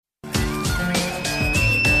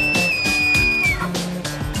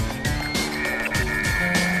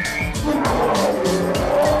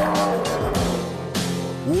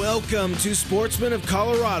Welcome to Sportsman of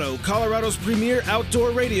Colorado, Colorado's premier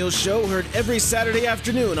outdoor radio show, heard every Saturday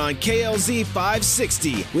afternoon on KLZ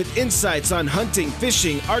 560, with insights on hunting,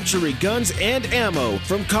 fishing, archery, guns, and ammo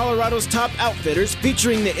from Colorado's top outfitters,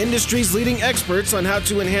 featuring the industry's leading experts on how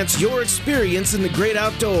to enhance your experience in the great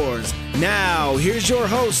outdoors. Now, here's your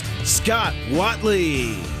host, Scott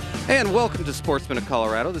Watley. And welcome to Sportsman of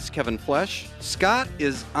Colorado. This is Kevin Flesh. Scott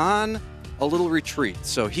is on a little retreat,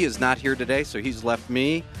 so he is not here today, so he's left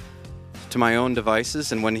me to my own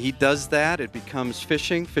devices, and when he does that, it becomes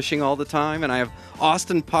fishing all the time. And I have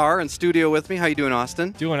Austin Parr in studio with me. How you doing,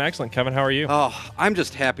 Austin? Doing excellent, Kevin. How are you? Oh, I'm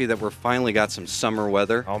just happy that we're finally got some summer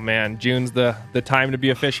weather. Oh man, June's the time to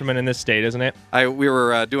be a fisherman in this state, isn't it? We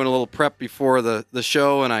were doing a little prep before the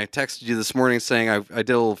show, and I texted you this morning saying I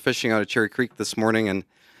did a little fishing out of Cherry Creek this morning, and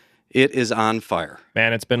it is on fire.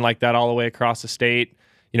 Man, it's been like that all the way across the state.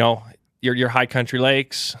 You know, your high country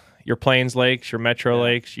lakes, your plains lakes, your metro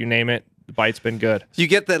lakes, you name it. The bite's been good. You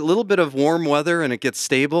get that little bit of warm weather and it gets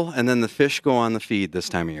stable, and then the fish go on the feed this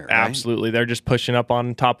time of year, right? Absolutely. They're just pushing up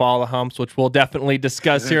on top of all the humps, which we'll definitely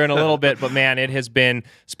discuss here in a little bit. But, man, it has been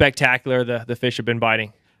spectacular. The fish have been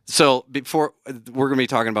biting. So before we're going to be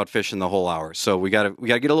talking about fishing the whole hour, so we got to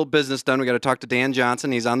get a little business done. We got to talk to Dan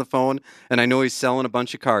Johnson. He's on the phone, and I know he's selling a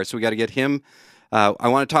bunch of cars, so we got to get him. I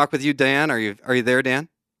want to talk with you, Dan. Are you there, Dan?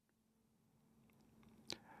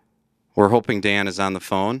 We're hoping Dan is on the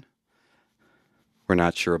phone. We're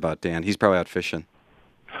not sure about Dan. He's probably out fishing.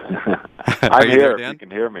 I'm here. You can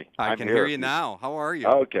hear me. I can hear you now. How are you?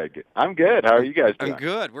 Okay, good. I'm good. How are you guys doing? I'm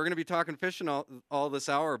good. We're going to be talking fishing all this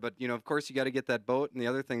hour, but of course, you got to get that boat and the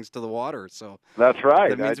other things to the water. So that's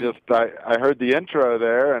right. I heard the intro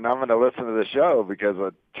there, and I'm going to listen to the show because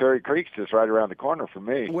Cherry Creek's just right around the corner for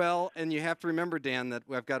me. Well, and you have to remember, Dan, that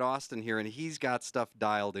I've got Austin here, and he's got stuff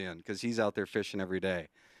dialed in because he's out there fishing every day.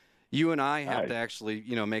 You and I have to actually,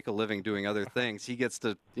 make a living doing other things. He gets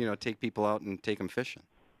to, take people out and take them fishing.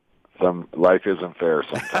 Life isn't fair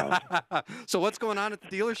sometimes. So what's going on at the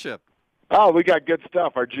dealership? Oh, we got good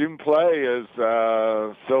stuff. Our June play is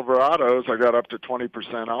Silverados. I got up to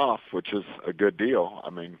 20% off, which is a good deal. I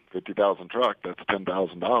mean, 50,000 truck, that's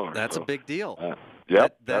 $10,000. That's a big deal.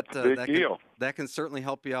 Yep, that's a big deal. That can certainly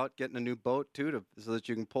help you out getting a new boat, too, so that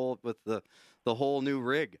you can pull it with the whole new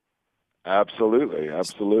rig. Absolutely.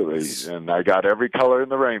 And I got every color in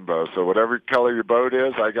the rainbow. So whatever color your boat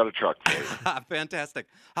is, I got a truck for you. Fantastic.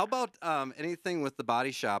 How about anything with the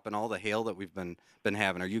body shop and all the hail that we've been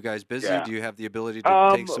having? Are you guys busy? Yeah. Do you have the ability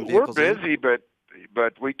to take some vehicles We're busy, but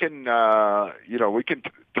we can, we can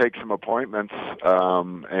take some appointments.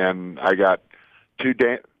 And I got two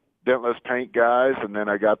dentless paint guys, and then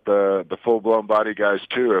I got the full-blown body guys,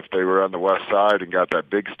 too, if they were on the west side and got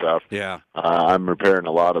that big stuff. Yeah. I'm repairing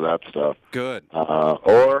a lot of that stuff. Good.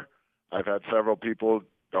 Or I've had several people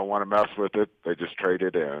don't want to mess with it. They just trade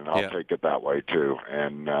it in, and I'll take it that way, too.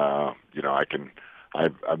 And, I've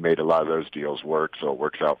made a lot of those deals work, so it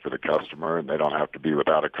works out for the customer, and they don't have to be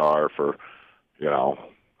without a car for,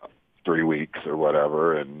 3 weeks or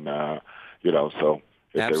whatever. And, so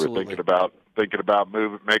if Absolutely. they were thinking about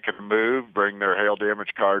making a move, bring their hail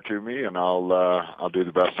damaged car to me, and I'll do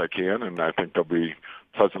the best I can, and I think they'll be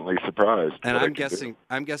pleasantly surprised. And I'm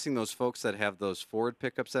guessing those folks that have those Ford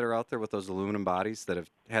pickups that are out there with those aluminum bodies that have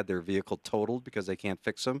had their vehicle totaled because they can't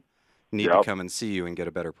fix them need to come and see you and get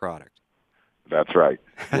a better product. That's right.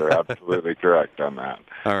 You're absolutely correct on that.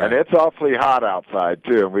 All right. And it's awfully hot outside,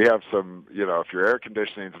 too. And we have some, if your air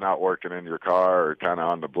conditioning's not working in your car or kind of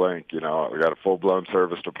on the blink, we got a full-blown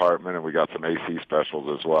service department, and we got some AC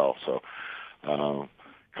specials as well. So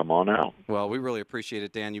come on out. Well, we really appreciate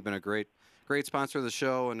it, Dan. You've been a great sponsor of the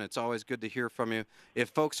show, and it's always good to hear from you. If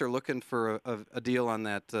folks are looking for a deal on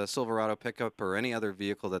that Silverado pickup or any other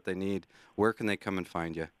vehicle that they need, where can they come and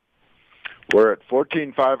find you? We're at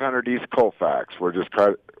 14500 East Colfax. We're just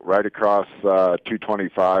right across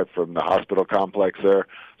 225 from the hospital complex there.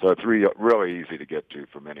 So it's really easy to get to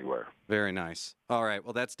from anywhere. Very nice. All right.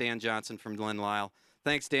 Well, that's Dan Johnson from Glen Lyle.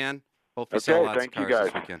 Thanks, Dan. Hope you sell lots of cars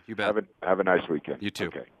this weekend. You bet. Have a nice weekend. You too.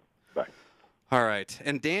 Okay. Bye. All right.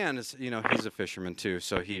 And Dan is, he's a fisherman too,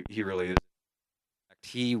 so he really is.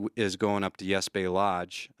 He is going up to Yes Bay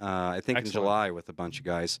Lodge, I think in July with a bunch of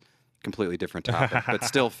guys. Completely different topic, but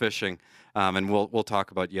still fishing. And we'll talk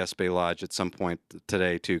about Yes Bay Lodge at some point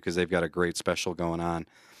today too, because they've got a great special going on.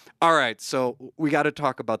 All right, so we got to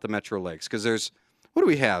talk about the Metro Lakes because what do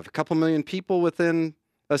we have? A couple million people within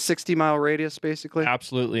a 60-mile radius, basically.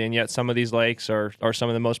 Absolutely, and yet some of these lakes are some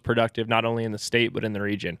of the most productive, not only in the state but in the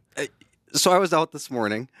region. So I was out this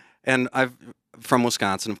morning, and I've from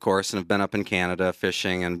Wisconsin, of course, and have been up in Canada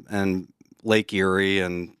fishing and Lake Erie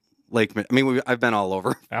and Lake. I mean, I've been all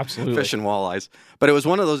over Absolutely fishing walleyes, but it was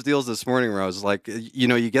one of those deals this morning where I was like,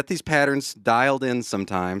 you get these patterns dialed in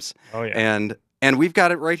sometimes. Oh yeah. And we've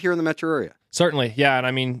got it right here in the metro area. Certainly, yeah, and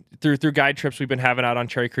I mean through guide trips we've been having out on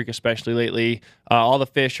Cherry Creek, especially lately, all the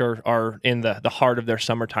fish are in the heart of their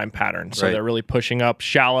summertime pattern, so they're really pushing up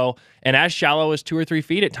shallow, and as shallow as 2 or 3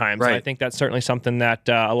 feet at times. Right. And I think that's certainly something that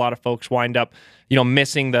a lot of folks wind up,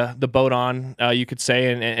 missing the boat on, you could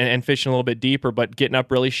say, and fishing a little bit deeper, but getting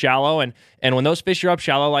up really shallow, and when those fish are up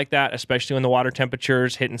shallow like that, especially when the water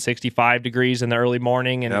temperature's hitting 65 degrees in the early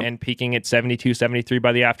morning and peaking at 72, 73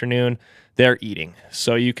 by the afternoon, they're eating.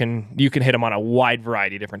 So you can hit them on a wide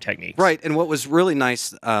variety of different techniques. Right. And what was really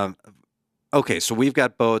nice, okay, so we've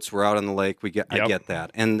got boats, we're out on the lake, I get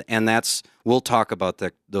that. And that's, we'll talk about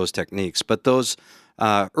those techniques, but those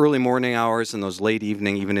early morning hours and those late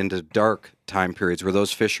evening, even into dark time periods where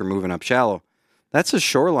those fish are moving up shallow, that's a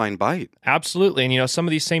shoreline bite. Absolutely. And, some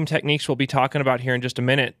of these same techniques we'll be talking about here in just a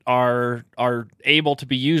minute are able to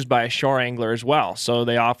be used by a shore angler as well. So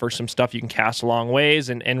they offer some stuff you can cast a long ways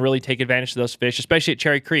and really take advantage of those fish, especially at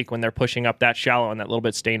Cherry Creek when they're pushing up that shallow in that little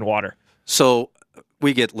bit stained water. So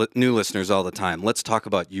we get new listeners all the time. Let's talk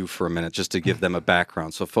about you for a minute just to give them a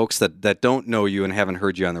background. So folks that don't know you and haven't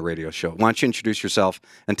heard you on the radio show, why don't you introduce yourself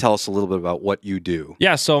and tell us a little bit about what you do?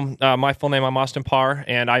 Yeah, so my full name, I'm Austin Parr,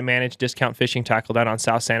 and I manage Discount Fishing Tackle down on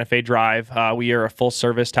South Santa Fe Drive. We are a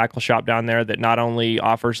full-service tackle shop down there that not only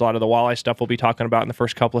offers a lot of the walleye stuff we'll be talking about in the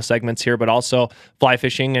first couple of segments here, but also fly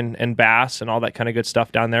fishing and bass and all that kind of good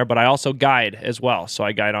stuff down there. But I also guide as well. So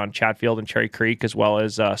I guide on Chatfield and Cherry Creek as well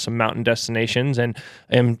as some mountain destinations, and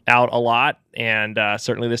am out a lot, and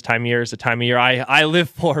certainly this time of year is the time of year I live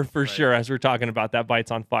for sure, as we're talking about that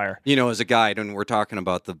bite's on fire. As a guide, when we're talking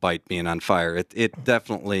about the bite being on fire, it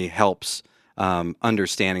definitely helps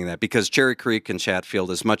understanding that, because Cherry Creek and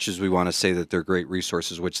Chatfield, as much as we want to say that they're great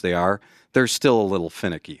resources, which they are, they're still a little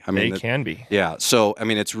finicky. I mean, they can be. Yeah. So, I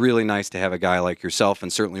mean, it's really nice to have a guy like yourself,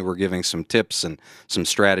 and certainly we're giving some tips and some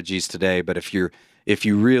strategies today, but if you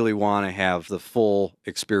really want to have the full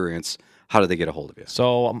experience, how do they get a hold of you?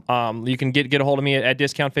 So you can get a hold of me at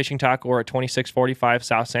Discount Fishing Tackle or at 2645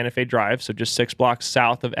 South Santa Fe Drive, so just 6 blocks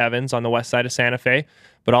south of Evans on the west side of Santa Fe.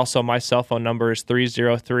 But also my cell phone number is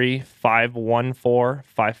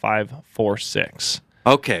 303-514-5546.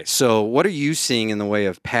 Okay, so what are you seeing in the way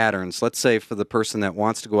of patterns? Let's say for the person that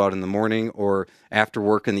wants to go out in the morning or after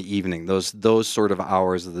work in the evening, those sort of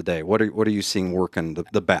hours of the day. What are you seeing working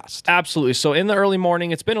the best? Absolutely. So in the early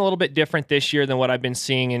morning, it's been a little bit different this year than what I've been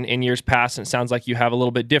seeing in years past. And it sounds like you have a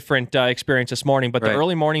little bit different experience this morning. But the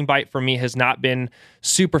early morning bite for me has not been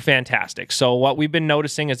super fantastic. So what we've been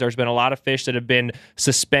noticing is there's been a lot of fish that have been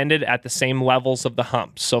suspended at the same levels of the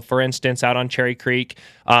humps. So for instance, out on Cherry Creek,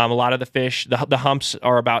 a lot of the fish, the humps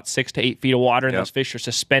are about 6 to 8 feet of water, and those fish are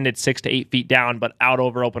suspended 6 to 8 feet down, but out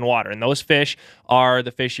over open water. And those fish are the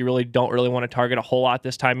fish you really don't want to target a whole lot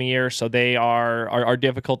this time of year. So they are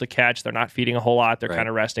difficult to catch. They're not feeding a whole lot. They're kind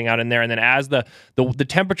of resting out in there. And then as the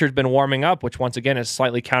temperature's been warming up, which once again is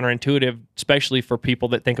slightly counterintuitive, especially for people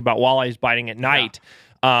that think about walleyes biting at night.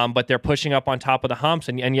 But they're pushing up on top of the humps.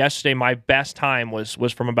 And yesterday, my best time was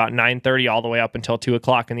from about 9:30 all the way up until 2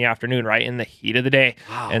 o'clock in the afternoon, right in the heat of the day.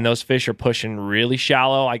 Wow. And those fish are pushing really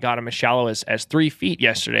shallow. I got them as shallow as 3 feet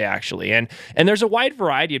yesterday, actually. And there's a wide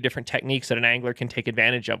variety of different techniques that an angler can take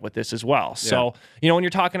advantage of with this as well. So, when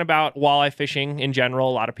you're talking about walleye fishing in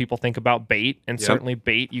general, a lot of people think about bait, and certainly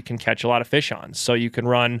bait you can catch a lot of fish on. So you can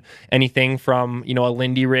run anything from, a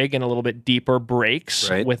Lindy rig and a little bit deeper breaks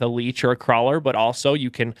with a leech or a crawler, but also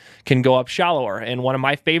you can go up shallower. And one of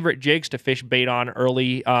my favorite jigs to fish bait on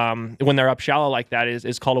early when they're up shallow like that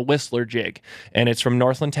is called a Whistler jig. And it's from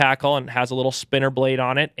Northland Tackle and has a little spinner blade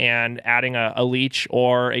on it, and adding a leech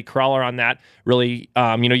or a crawler on that really,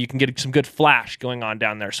 you can get some good flash going on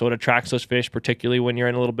down there. So it attracts those fish, particularly when you're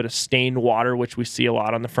in a little bit of stained water, which we see a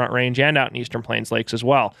lot on the Front Range and out in Eastern Plains lakes as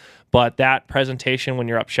well. But that presentation when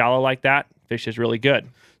you're up shallow like that, fish is really good.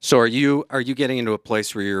 So are you getting into a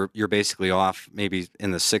place where you're basically off maybe in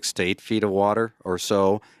the 6 to 8 feet of water or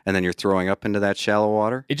so, and then you're throwing up into that shallow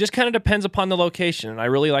water? It just kind of depends upon the location, and I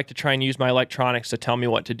really like to try and use my electronics to tell me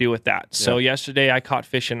what to do with that. So yesterday I caught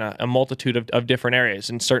fish in a multitude of different areas,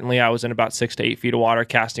 and certainly I was in about 6 to 8 feet of water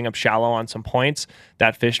casting up shallow on some points.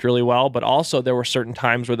 That fished really well, but also there were certain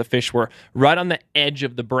times where the fish were right on the edge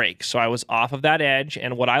of the break. So I was off of that edge,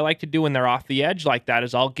 and what I like to do when they're off the edge like that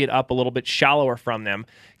is I'll get up a little bit shallower from them,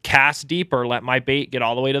 cast deeper, let my bait get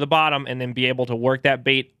all the way to the bottom, and then be able to work that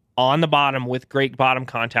bait on the bottom with great bottom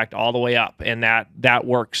contact all the way up, and that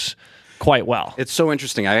works quite well. It's so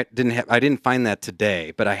interesting. I didn't find that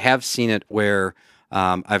today, but I have seen it where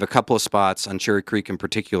I have a couple of spots on Cherry Creek in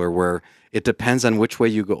particular where it depends on which way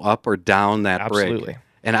you go up or down that Absolutely. break.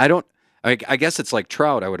 And I guess it's like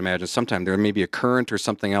trout, I would imagine. Sometimes there may be a current or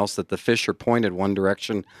something else that the fish are pointed one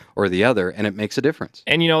direction or the other, and it makes a difference.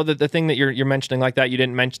 And the thing that you're mentioning like that, you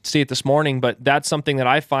didn't see it this morning, but that's something that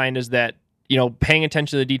I find is that paying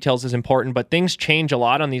attention to the details is important, but things change a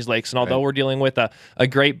lot on these lakes. And although we're dealing with a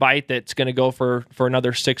great bite that's going to go for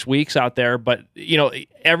another 6 weeks out there, but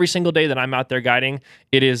every single day that I'm out there guiding,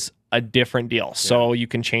 it is a different deal. So you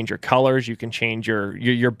can change your colors, you can change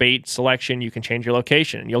your bait selection, you can change your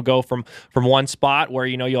location. You'll go from one spot where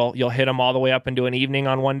you'll hit them all the way up into an evening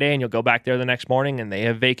on one day, and you'll go back there the next morning and they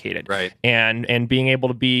have vacated. Right. And being able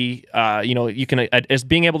to be you can as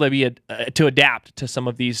being able to be to adapt to some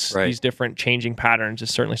of these different changing patterns is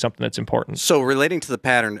certainly something that's important. So relating to the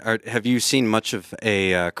pattern, have you seen much of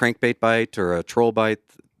a crankbait bite or a troll bite?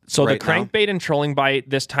 So the crankbait and trolling bite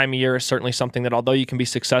this time of year is certainly something that, although you can be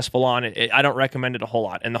successful on it, I don't recommend it a whole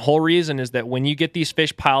lot. And the whole reason is that when you get these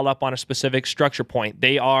fish piled up on a specific structure point,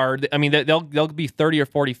 they'll be 30 or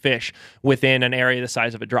 40 fish within an area the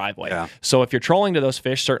size of a driveway. Yeah. So if you're trolling to those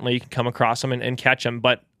fish, certainly you can come across them and catch them.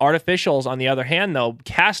 But artificials, on the other hand, though,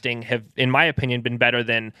 casting have, in my opinion, been better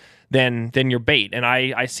than your bait. And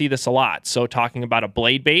I see this a lot. So talking about a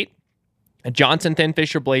blade bait, a Johnson Thin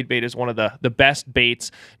Fisher blade bait is one of the best baits,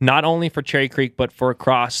 not only for Cherry Creek, but for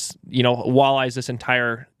across, walleyes this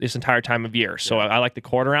entire time of year. So I like the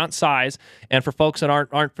 1/4 ounce size. And for folks that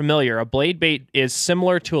aren't familiar, a blade bait is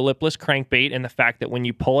similar to a lipless crankbait in the fact that when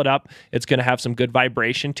you pull it up, it's going to have some good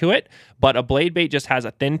vibration to it. But a blade bait just has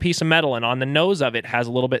a thin piece of metal, and on the nose of it has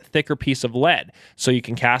a little bit thicker piece of lead. So you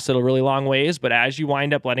can cast it a really long ways, but as you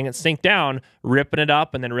wind up letting it sink down, ripping it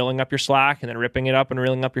up and then reeling up your slack, and then ripping it up and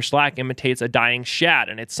reeling up your slack imitates a dying shad.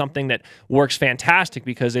 And it's something that works fantastic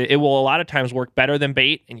because it will a lot of times work better than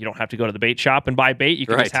bait, and you don't have to go to the bait shop and buy bait. You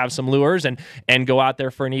can just have some lures and go out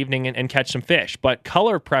there for an evening and catch some fish. But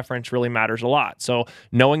color preference really matters a lot. So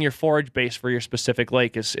knowing your forage base for your specific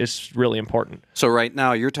lake is really important. So right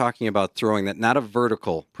now you're talking about throwing that, not a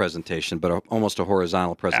vertical presentation, but almost a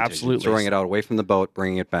horizontal presentation. Absolutely. Throwing it out away from the boat,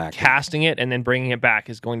 bringing it back. Casting it and then bringing it back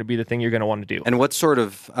is going to be the thing you're going to want to do. And what sort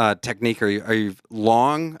of technique are you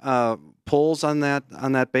long pulls on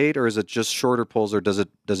that bait, or is it just shorter pulls, or does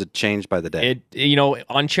it change by the day?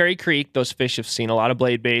 On Cherry Creek, those fish have seen a lot of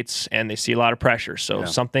blade baits and they see a lot of pressure. So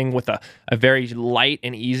something with a very light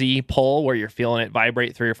and easy pull where you're feeling it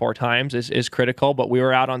vibrate 3 or 4 times is critical. But we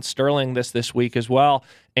were out on Sterling this week as well.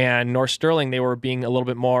 And North Sterling, they were being a little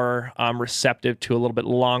bit more receptive to a little bit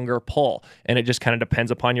longer pull, and it just kind of depends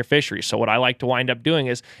upon your fishery. So what I like to wind up doing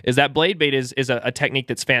is that blade bait is a technique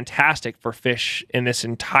that's fantastic for fish in this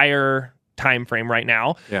entire time frame right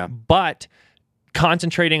now. Yeah. But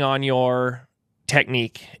concentrating on your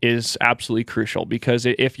technique is absolutely crucial, because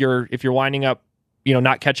if you're winding up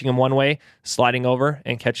not catching them one way, sliding over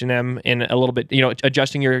and catching them in a little bit,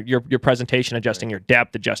 adjusting your presentation, adjusting your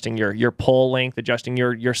depth, adjusting your pull length, adjusting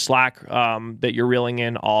your slack that you're reeling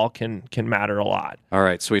in, all can matter a lot. All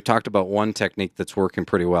right, so we've talked about one technique that's working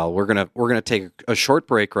pretty well. We're gonna take a short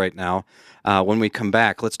break right now. When we come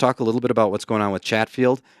back, let's talk a little bit about what's going on with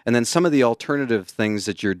Chatfield, and then some of the alternative things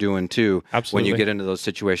that you're doing too. Absolutely. When you get into those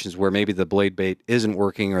situations where maybe the blade bait isn't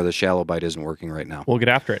working or the shallow bite isn't working right now. We'll get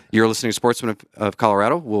after it. You're listening to Sportsman of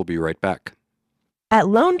Colorado. We'll be right back. At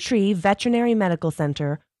Lone Tree Veterinary Medical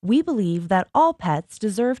Center, we believe that all pets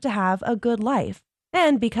deserve to have a good life.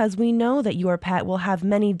 And because we know that your pet will have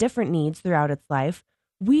many different needs throughout its life,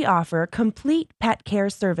 we offer complete pet care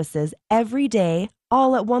services every day,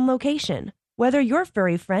 all at one location. Whether your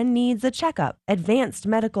furry friend needs a checkup, advanced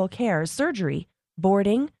medical care, surgery,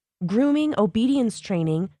 boarding, grooming, obedience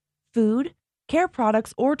training, food, care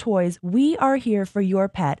products, or toys, we are here for your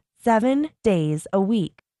pet 7 days a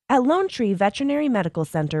week. At Lone Tree Veterinary Medical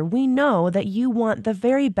Center, we know that you want the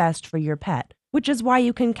very best for your pet, which is why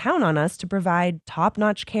you can count on us to provide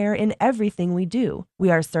top-notch care in everything we do.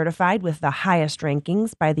 We are certified with the highest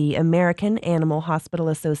rankings by the American Animal Hospital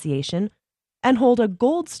Association and hold a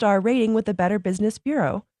gold star rating with the Better Business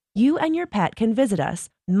Bureau. You and your pet can visit us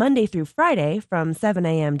Monday through Friday from 7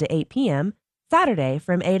 a.m. to 8 p.m., Saturday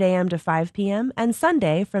from 8 a.m. to 5 p.m., and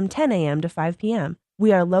Sunday from 10 a.m. to 5 p.m.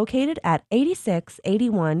 We are located at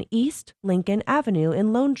 8681 East Lincoln Avenue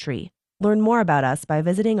in Lone Tree. Learn more about us by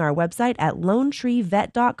visiting our website at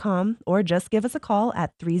lonetreevet.com or just give us a call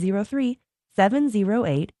at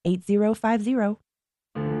 303-708-8050.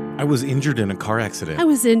 I was injured in a car accident. I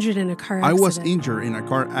was injured in a car accident. I was injured in a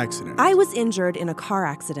car accident. I was injured in a car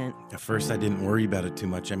accident. At first, I didn't worry about it too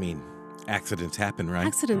much. I mean, accidents happen, right?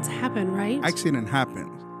 Accidents happen, right? Accident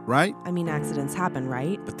happens. right? I mean, accidents happen,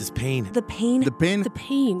 right? But this pain. The pain. The pain. The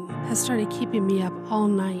pain has started keeping me up all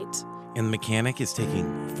night. And the mechanic is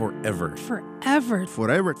taking forever. Forever.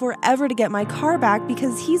 Forever to get my car back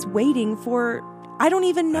because he's waiting for... I don't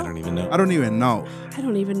even know. I don't even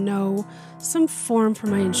know. Some form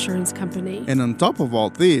from my insurance company. And on top of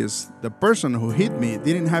all this, the person who hit me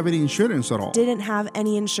didn't have any insurance at all. Didn't have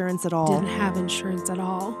any insurance at all. Didn't have insurance at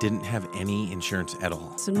all. Didn't have any insurance at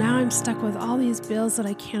all. So now I'm stuck with all these bills that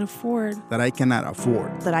I can't afford. That I cannot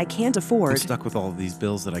afford. That I can't afford. I'm stuck with all of these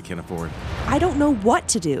bills that I can't afford. I don't know what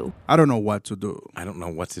to do. I don't know what to do. I don't know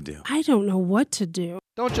what to do. I don't know what to do.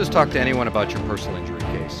 Don't just talk to anyone about your personal injury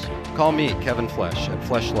case. Call me, Kevin Flesh, at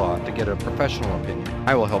Flesh Law to get a professional opinion.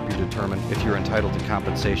 I will help you determine if you're entitled to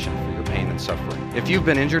compensation for your pain and suffering. If you've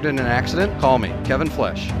been injured in an accident, call me, Kevin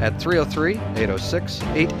Flesh, at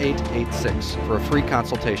 303-806-8886 for a free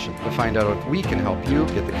consultation to find out if we can help you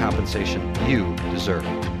get the compensation you deserve.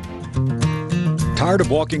 Tired of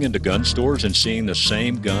walking into gun stores and seeing the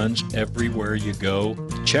same guns everywhere you go?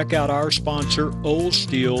 Check out our sponsor, Old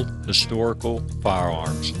Steel Historical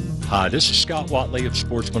Firearms. Hi, this is Scott Watley of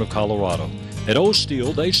Sportsman of Colorado. At Old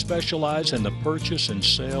Steel, they specialize in the purchase and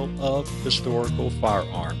sale of historical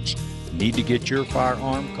firearms. Need to get your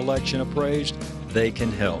firearm collection appraised? They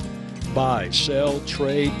can help. Buy, sell,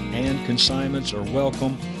 trade, and consignments are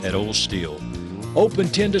welcome at Old Steel. Open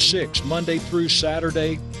 10 to 6, Monday through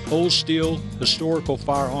Saturday. Old Steel Historical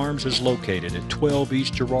Firearms is located at 12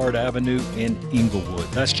 East Girard Avenue in Inglewood.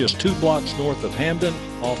 That's just 2 blocks north of Hamden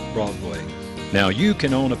off Broadway. Now you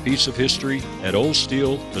can own a piece of history at Old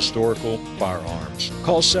Steel Historical Firearms.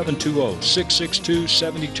 Call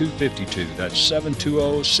 720-662-7252. That's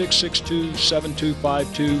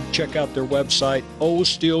 720-662-7252. Check out their website,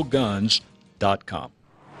 oldsteelguns.com.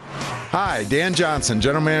 Hi, Dan Johnson,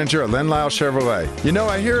 General Manager at Len Lyle Chevrolet. You know,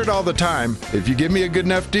 I hear it all the time. If you give me a good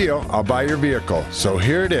enough deal, I'll buy your vehicle. So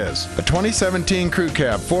here it is. A 2017 Crew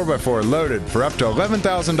Cab 4x4 loaded for up to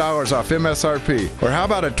 $11,000 off MSRP. Or how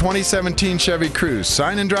about a 2017 Chevy Cruze,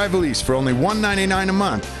 sign and drive lease for only $199 a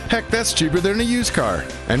month? Heck, that's cheaper than a used car.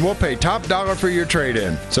 And we'll pay top dollar for your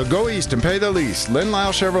trade-in. So go east and pay the lease. Len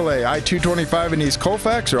Lyle Chevrolet, I-225 in East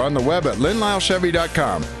Colfax, or on the web at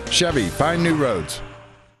lenlylechevy.com. Chevy, find new roads.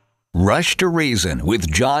 Rush to Reason with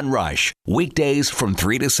John Rush. Weekdays from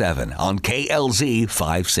 3 to 7 on KLZ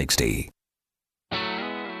 560.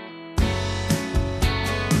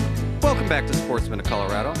 Welcome back to Sportsman of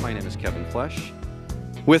Colorado. My name is Kevin Flesh.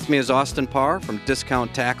 With me is Austin Parr from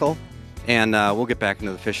Discount Tackle. And we'll get back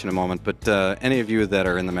into the fish in a moment. But any of you that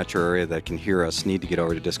are in the metro area that can hear us need to get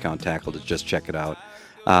over to Discount Tackle to just check it out.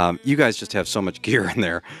 You guys just have so much gear in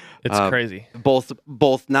there. It's crazy.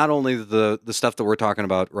 Both not only the stuff that we're talking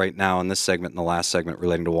about right now in this segment and the last segment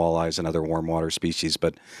relating to walleyes and other warm water species,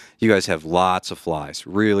 but you guys have lots of flies,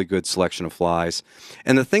 really good selection of flies.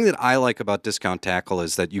 And the thing that I like about Discount Tackle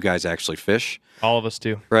is that you guys actually fish. All of us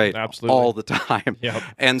do. Right. Absolutely. All the time. Yep.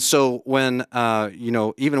 And so when,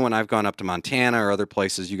 even when I've gone up to Montana or other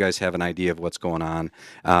places, you guys have an idea of what's going on.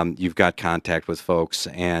 You've got contact with folks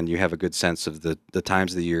and you have a good sense of the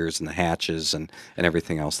times of the years and the hatches and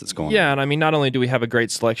everything else that's going on. Yeah. And I mean, not only do we have a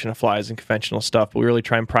great selection of flies and conventional stuff, but we really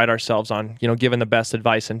try and pride ourselves on, giving the best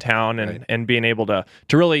advice in town and being able to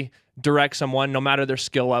really direct someone, no matter their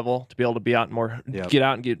skill level, to be able to be out and get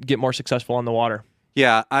out and get more successful on the water.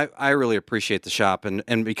 Yeah, I really appreciate the shop,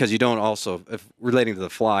 and because you don't also, if relating to the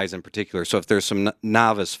flies in particular, so if there's some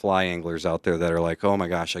novice fly anglers out there that are like, oh my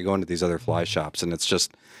gosh, I go into these other fly shops, and it's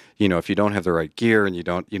just, if you don't have the right gear and you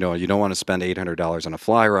don't want to spend $800 on a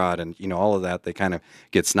fly rod and, all of that, they kind of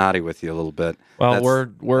get snotty with you a little bit.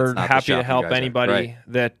 Well, we're happy to help anybody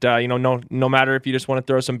that, no matter if you just want to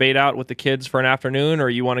throw some bait out with the kids for an afternoon or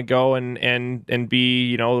you want to go and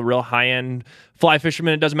be, a real high-end fly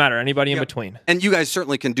fisherman, it doesn't matter. Anybody in between. And you guys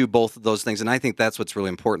certainly can do both of those things, and I think that's what's really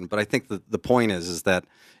important. But I think the point is that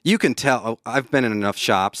you can tell, I've been in enough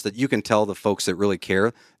shops that you can tell the folks that really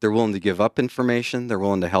care, they're willing to give up information, they're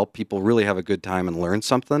willing to help people really have a good time and learn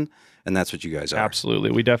something, and that's what you guys are. Absolutely.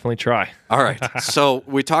 We definitely try. All right. So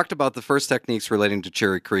we talked about the first techniques relating to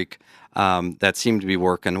Cherry Creek that seem to be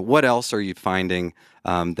working. What else are you finding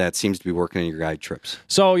that seems to be working in your guide trips?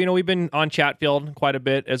 So, we've been on Chatfield quite a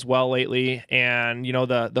bit as well lately, and,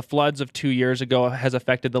 the floods of 2 years ago has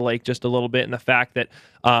affected the lake just a little bit, and the fact that,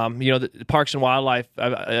 the Parks and Wildlife,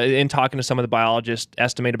 in talking to some of the biologists,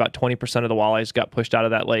 estimate about 20% of the walleyes got pushed out of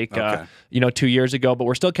that lake, 2 years ago, but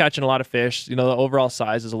we're still catching a lot of fish. The overall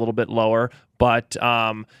size is a little bit lower, But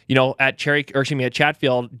at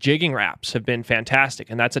Chatfield, jigging wraps have been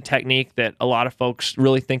fantastic, and that's a technique that a lot of folks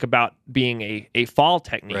really think about being a fall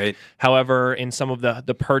technique. Right. However, in some of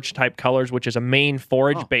the perch type colors, which is a main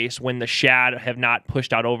forage base when the shad have not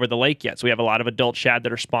pushed out over the lake yet. So we have a lot of adult shad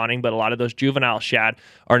that are spawning, but a lot of those juvenile shad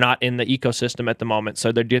are not in the ecosystem at the moment.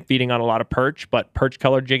 So they're feeding on a lot of perch, but perch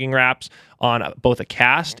colored jigging wraps on both a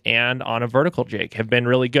cast and on a vertical jig have been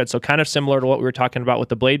really good. So kind of similar to what we were talking about with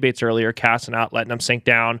the blade baits earlier, casting out, letting them sink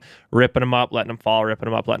down, ripping them up, letting them fall, ripping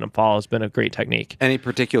them up, letting them fall has been a great technique. Any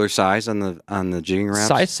particular size on the jigging wraps?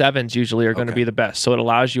 Size 7s usually are going to be the best. So it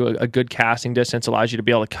allows you a good casting distance, allows you to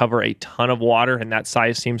be able to cover a ton of water, and that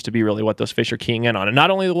size seems to be really what those fish are keying in on. And not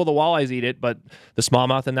only will the walleyes eat it, but the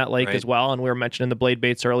smallmouth in that lake as well. And we were mentioning the blade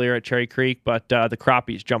baits earlier at Cherry Creek, but the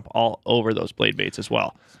crappies jump all over those blade baits as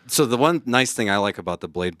well. So the one nice thing I like about the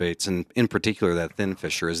blade baits, and in particular that thin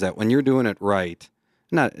fisher, is that when you're doing it right,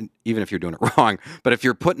 not even if you're doing it wrong, but if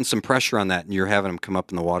you're putting some pressure on that and you're having them come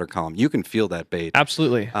up in the water column, you can feel that bait.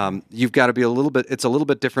 Absolutely. You've got to be it's a little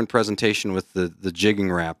bit different presentation with the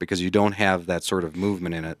jigging wrap because you don't have that sort of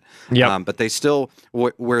movement in it. Yep. But they still,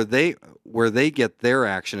 where they get their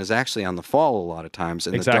action is actually on the fall a lot of times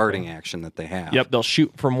in the darting action that they have. Yep, they'll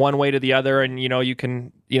shoot from one way to the other, and you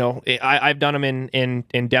can, I've done them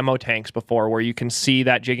in demo tanks before where you can see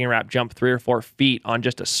that jigging wrap jump 3 or 4 feet on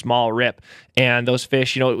just a small rip. And those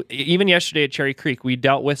fish, even yesterday at Cherry Creek, we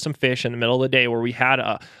dealt with some fish in the middle of the day where we had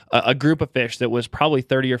a group of fish that was probably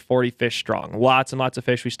 30 or 40 fish strong. Lots and lots of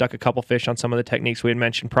fish. We stuck a couple fish on some of the techniques we had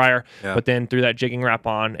mentioned prior, but then threw that jigging wrap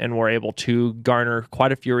on and were able to garner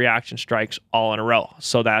quite a few reaction strikes all in a row.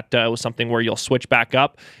 So that was something where you'll switch back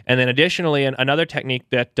up. And then additionally, another technique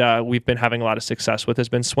that we've been having a lot of success with has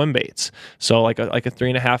been swim baits. So like a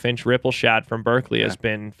 3.5-inch ripple shad from Berkeley has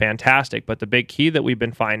been fantastic. But the big key that we've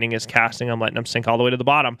been finding is casting them, letting them sink all the way to the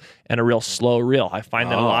bottom, and a real slow reel. I find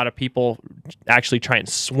that a lot of people actually try and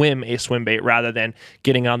swim a swim bait rather than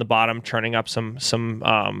getting on the bottom, churning up some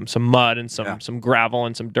mud and some gravel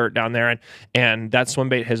and some dirt down there. And that swim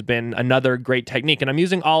bait has been another great technique. And I'm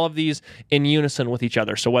using all of these in unison with each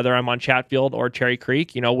other. So whether I'm on Chatfield or Cherry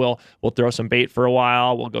Creek, we'll throw some bait for a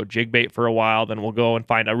while, we'll go jig bait for a while, then we'll go and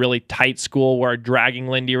find a really tight school where dragging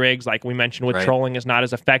Lindy rigs, like we mentioned with trolling, is not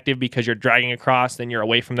as effective because you're dragging across, then you're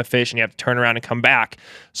away from the fish and you have to turn around and come back.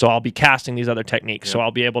 So I'll be casting these other techniques. So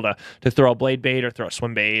I'll be able to throw a blade bait or throw a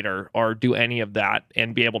swim bait or do any of that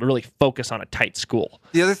and be able to really focus on a tight school.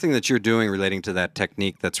 The other thing that you're doing relating to that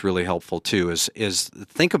technique that's really helpful too is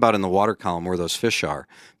think about in the water column where those fish are,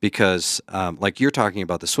 because like you're talking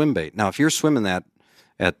about the swim bait. Now, if you're swimming that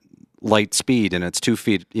at light speed and it's 2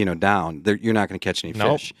 feet down, you're not going to catch any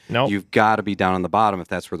fish. Nope. You've got to be down on the bottom if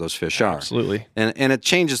that's where those fish are. Absolutely. And it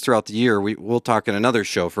changes throughout the year. We'll talk in another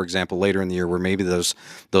show, for example, later in the year where maybe those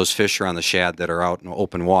fish are on the shad that are out in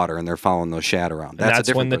open water and they're following those shad around.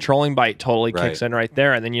 That's when the trolling bite totally kicks in right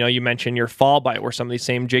there. And then you mentioned your fall bite where some of these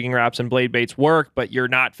same jigging wraps and blade baits work, but you're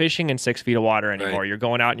not fishing in 6 feet of water anymore. You're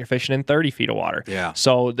going out and you're fishing in 30 feet of water. Yeah.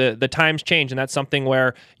 So the times change, and that's something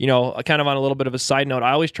where, kind of on a little bit of a side note, I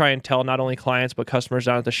always try and tell not only clients but customers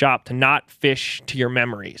down at the shop to not fish to your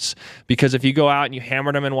memories, because if you go out and you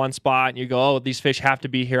hammered them in one spot and you go, oh, these fish have to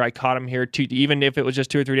be here, I caught them here too, even if it was just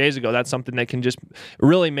 2 or 3 days ago, that's something that can just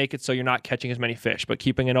really make it so you're not catching as many fish. But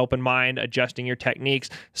keeping an open mind, adjusting your techniques,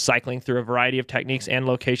 cycling through a variety of techniques and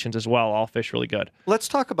locations as well, all fish really good. Let's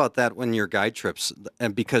talk about that when your guide trips,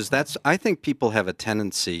 and because I think people have a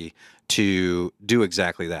tendency to do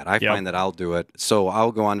exactly that. I find that I'll do it. So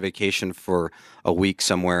I'll go on vacation for a week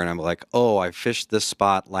somewhere and I'm like, oh, I fished this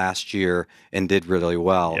spot last year and did really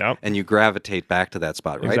well. Yep. And you gravitate back to that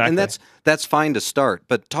spot, right? Exactly. And that's fine to start.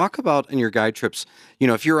 But talk about in your guide trips,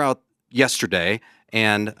 if you're out yesterday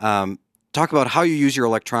and talk about how you use your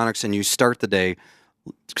electronics and you start the day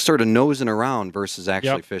sort of nosing around versus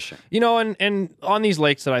actually fishing. And on these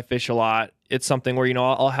lakes that I fish a lot, it's something where,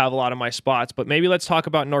 I'll have a lot of my spots, but maybe let's talk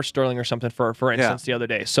about North Sterling or something for instance the other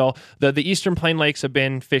day. So the Eastern Plain lakes have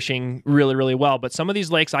been fishing really, really well, but some of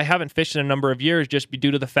these lakes I haven't fished in a number of years just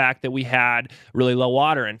due to the fact that we had really low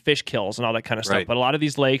water and fish kills and all that kind of stuff. But a lot of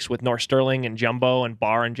these lakes with North Sterling and Jumbo and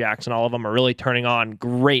Bar and Jackson, all of them are really turning on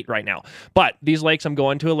great right now. But these lakes, I'm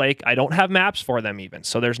going to a lake, I don't have maps for them even.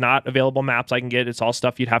 So there's not available maps I can get. It's all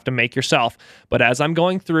stuff you'd have to make yourself. But as I'm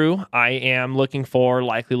going through, I am looking for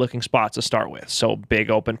likely looking spots to start with. So big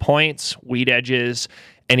open points, weed edges,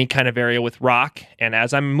 any kind of area with rock. And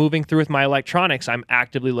as I'm moving through with my electronics, I'm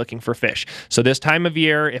actively looking for fish. So this time of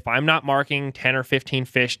year, if I'm not marking 10 or 15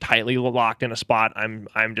 fish tightly locked in a spot, I'm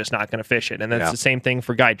just not going to fish it. And that's the same thing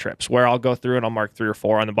for guide trips, where I'll go through and I'll mark 3 or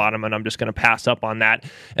 4 on the bottom, and I'm just going to pass up on that.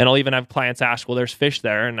 And I'll even have clients ask, well, there's fish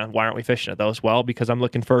there, and why aren't we fishing at those? Well, because I'm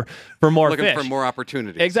looking for more fish. Looking for more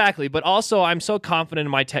opportunities. Exactly. But also, I'm so confident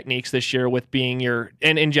in my techniques this year with being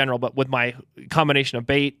and in general, but with my combination of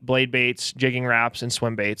bait, blade baits, jigging wraps, and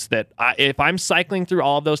swim baits, that if I'm cycling through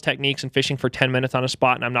all of those techniques and fishing for 10 minutes on a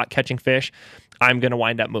spot and I'm not catching fish, I'm going to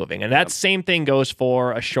wind up moving. And that same thing goes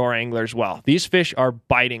for a shore angler as well. These fish are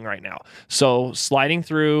biting right now. So sliding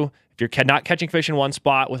through, if you're not catching fish in one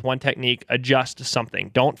spot with one technique, adjust something.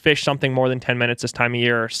 Don't fish something more than 10 minutes this time of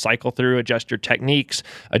year. Cycle through, adjust your techniques,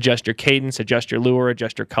 adjust your cadence, adjust your lure,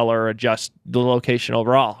 adjust your color, adjust the location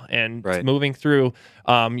overall. And moving through,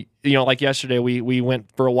 like yesterday, we went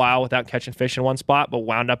for a while without catching fish in one spot, but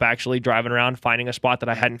wound up actually driving around, finding a spot that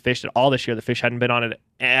I hadn't fished at all this year. The fish hadn't been on it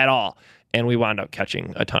at all. And we wound up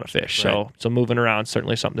catching a ton of fish. Right. So moving around,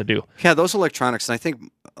 certainly something to do. Yeah, those electronics, and I think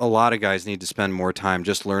a lot of guys need to spend more time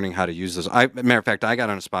just learning how to use those. Matter of fact, I got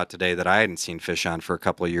on a spot today that I hadn't seen fish on for a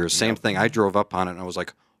couple of years. Same thing. I drove up on it, and I was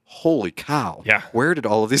like, holy cow. Yeah. Where did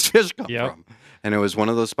all of these fish come from? And it was one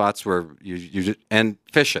of those spots where you just, and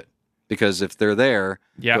fish it. Because if they're there,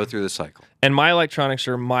 go through the cycle. And my electronics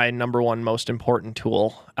are my number one most important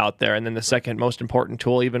tool out there. And then the second most important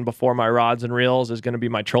tool, even before my rods and reels, is going to be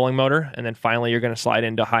my trolling motor. And then finally, you're going to slide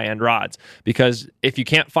into high-end rods. Because if you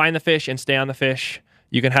can't find the fish and stay on the fish,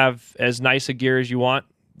 you can have as nice a gear as you want.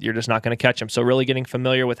 You're just not going to catch them. So really getting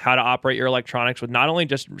familiar with how to operate your electronics with not only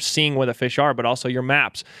just seeing where the fish are, but also your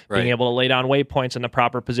maps, being able to lay down waypoints in the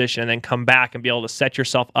proper position and then come back and be able to set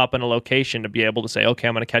yourself up in a location to be able to say, okay,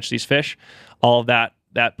 I'm going to catch these fish. All of that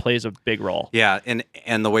plays a big role. Yeah, and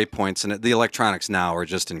the waypoints and the electronics now are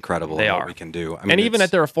just incredible. They at are. What we can do. I mean, and even at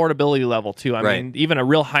their affordability level too. I mean, even a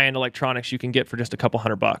real high-end electronics you can get for just a couple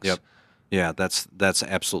 $100. Yep. Yeah, that's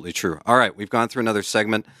absolutely true. All right, we've gone through another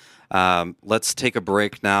segment. Let's take a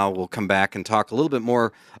break now. We'll come back and talk a little bit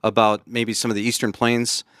more about maybe some of the Eastern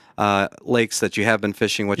Plains lakes that you have been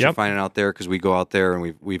fishing, what you're finding out there, because we go out there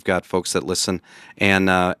and we've got folks that listen, and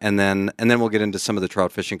then we'll get into some of the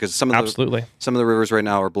trout fishing, because some of the rivers right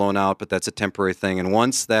now are blown out, but that's a temporary thing. And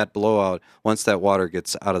once that water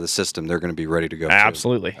gets out of the system, they're going to be ready to go.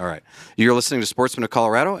 Absolutely. All right, you're listening to Sportsman of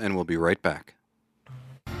Colorado, and we'll be right back.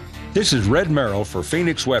 This is Red Merrill for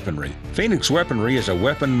Phoenix Weaponry. Phoenix Weaponry is a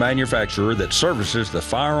weapon manufacturer that services the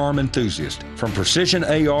firearm enthusiast. From precision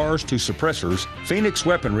ARs to suppressors, Phoenix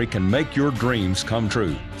Weaponry can make your dreams come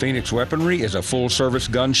true. Phoenix Weaponry is a full-service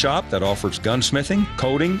gun shop that offers gunsmithing,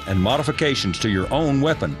 coating, and modifications to your own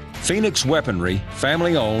weapon. Phoenix Weaponry,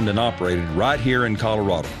 family-owned and operated right here in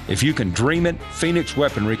Colorado. If you can dream it, Phoenix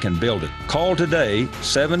Weaponry can build it. Call today,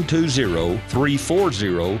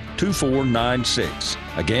 720-340-2496.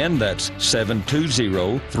 Again, that's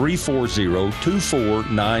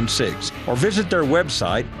 720-340-2496. Or visit their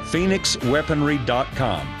website,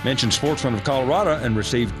 phoenixweaponry.com. Mention Sportsman of Colorado and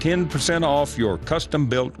receive 10% off your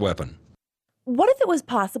custom-built weapon. What if it was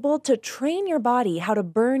possible to train your body how to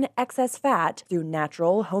burn excess fat through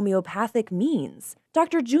natural homeopathic means?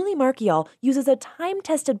 Dr. Julie Marchiol uses a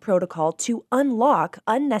time-tested protocol to unlock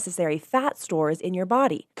unnecessary fat stores in your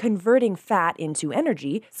body, converting fat into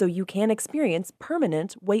energy so you can experience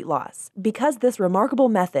permanent weight loss. Because this remarkable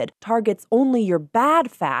method targets only your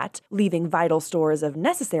bad fat, leaving vital stores of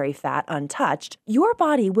necessary fat untouched, your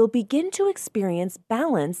body will begin to experience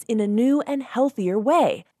balance in a new and healthier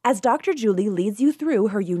way. As Dr. Julie leads you through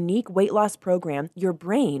her unique weight loss program, your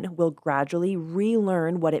brain will gradually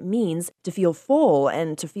relearn what it means to feel full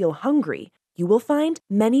and to feel hungry. You will find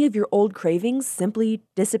many of your old cravings simply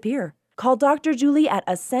disappear. Call Dr. Julie at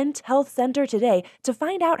Ascent Health Center today to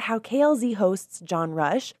find out how KLZ hosts John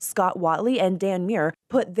Rush, Scott Watley, and Dan Muir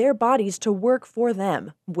put their bodies to work for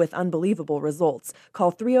them with unbelievable results.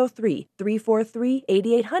 Call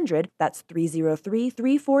 303-343-8800, that's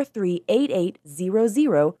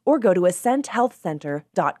 303-343-8800, or go to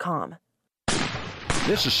AscentHealthCenter.com.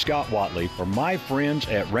 This is Scott Watley from my friends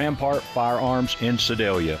at Rampart Firearms in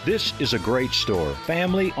Sedalia. This is a great store,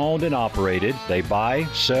 family owned and operated. They buy,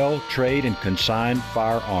 sell, trade, and consign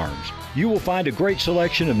firearms. you will find a great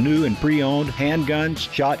selection of new and pre-owned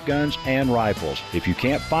handguns, shotguns, and rifles. If you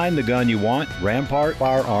can't find the gun you want, Rampart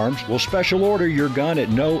Firearms will special order your gun at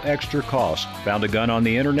no extra cost. Found a gun on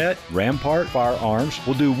the internet? Rampart Firearms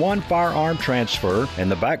will do one firearm transfer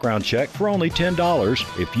and the background check for only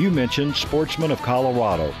 $10 if you mention Sportsman of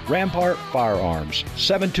Colorado. Rampart Firearms,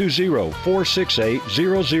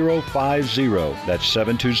 720-468-0050. That's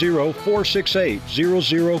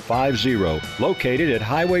 720-468-0050. Located at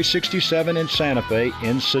Highway 67 in Santa Fe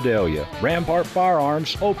in Sedalia. Rampart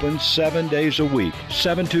Firearms open 7 days a week.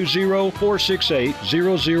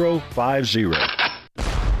 720-468-0050.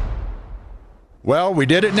 Well, we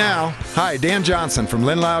did it now. Hi, Dan Johnson from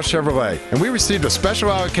Lynn-Lyle Chevrolet, and we received a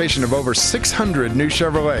special allocation of over 600 new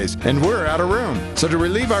Chevrolets, and we're out of room. So to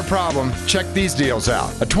relieve our problem, check these deals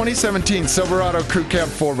out. A 2017 Silverado Crew Cab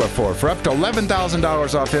 4x4 for up to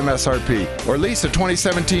 $11,000 off MSRP, or lease a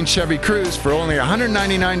 2017 Chevy Cruze for only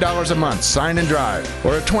 $199 a month, sign and drive,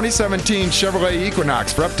 or a 2017 Chevrolet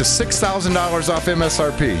Equinox for up to $6,000 off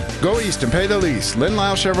MSRP. Go east and pay the lease.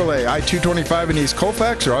 Lynn-Lyle Chevrolet, I-225 in East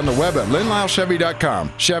Colfax, or on the web at LynnLyleChevy.com.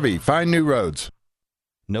 Chevy, find new roads.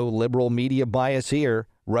 No liberal media bias here.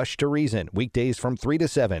 Rush to Reason, weekdays from 3 to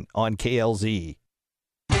 7 on KLZ.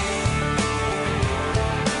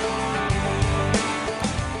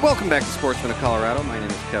 Welcome back to Sportsman of Colorado. My name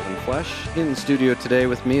is Kevin Flesh. In studio today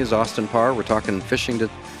with me is Austin Parr. We're talking fishing.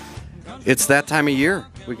 It's that time of year.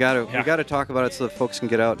 We got to talk about it so that folks can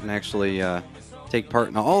get out and actually take part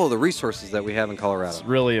in all of the resources that we have in Colorado. It's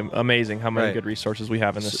really amazing how many good resources we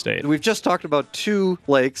have in this state. We've just talked about 2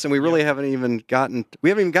 lakes, and we really haven't even gotten to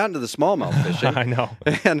the smallmouth fishing. I know,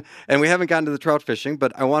 and we haven't gotten to the trout fishing.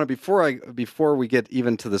 But I want to before we get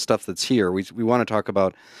even to the stuff that's here, we want to talk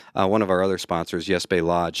about one of our other sponsors, Yes Bay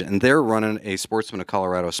Lodge, and they're running a Sportsman of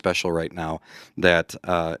Colorado special right now that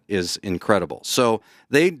is incredible. So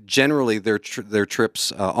they generally their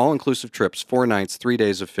trips, all-inclusive trips, 4 nights, 3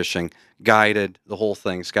 days of fishing, guided, the whole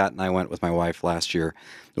thing. Scott and I went with my wife last year.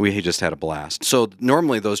 We just had a blast. So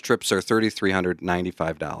normally those trips are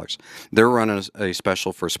 $3,395. They're running a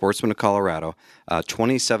special for Sportsman of Colorado,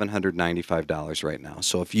 $2,795 right now.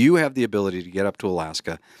 So if you have the ability to get up to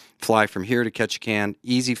Alaska, fly from here to Ketchikan,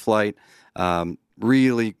 easy flight,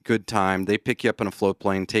 really good time. They pick you up in a float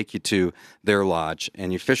plane, take you to their lodge,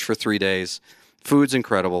 and you fish for 3 days. Food's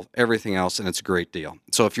incredible, everything else, and it's a great deal.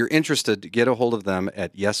 So if you're interested, get a hold of them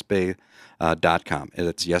at yesbay.com.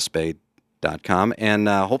 It's yesbay.com, and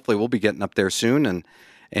hopefully we'll be getting up there soon.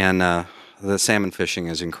 And the salmon fishing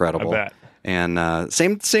is incredible. I bet. And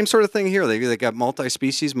same sort of thing here. They got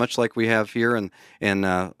multi-species, much like we have here, and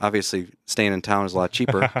obviously staying in town is a lot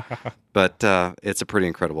cheaper. But it's a pretty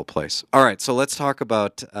incredible place. All right, so let's talk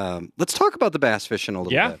about the bass fishing a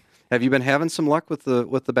little bit. Have you been having some luck with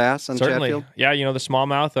the bass on Chatfield? Yeah, the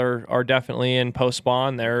smallmouth are definitely in post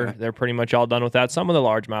spawn. They're pretty much all done with that. Some of the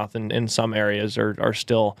largemouth in some areas are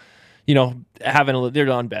still, they're on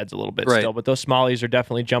beds a little bit still, but those smallies are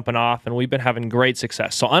definitely jumping off, and we've been having great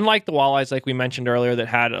success. So unlike the walleyes, like we mentioned earlier, that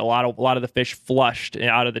had a lot of the fish flushed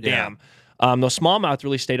out of the dam. Those smallmouth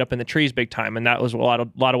really stayed up in the trees big time, and that was a lot of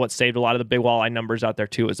what saved a lot of the big walleye numbers out there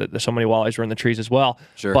too. Is that there's so many walleyes were in the trees as well.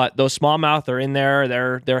 Sure. But those smallmouth are in there;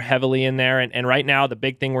 they're heavily in there, and right now the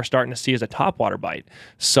big thing we're starting to see is a topwater bite.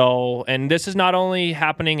 So, and this is not only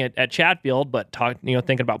happening at Chatfield, but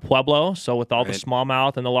thinking about Pueblo. So with all the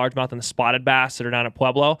smallmouth and the largemouth and the spotted bass that are down at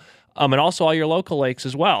Pueblo. And also all your local lakes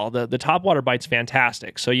as well. The topwater bite's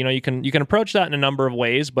fantastic. So you can approach that in a number of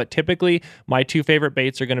ways, but typically my 2 favorite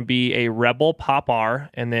baits are going to be a Rebel Pop R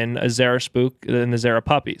and then a Zara Spook and the Zara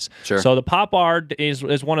Puppies. Sure. So the Pop R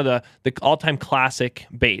is one of the all-time classic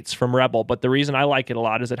baits from Rebel, but the reason I like it a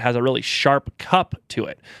lot is it has a really sharp cup to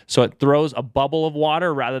it. So it throws a bubble of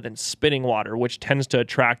water rather than spitting water, which tends to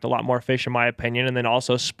attract a lot more fish in my opinion. And then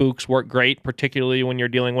also spooks work great, particularly when you're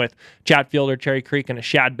dealing with Chatfield or Cherry Creek and a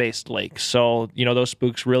shad-based lake. So, those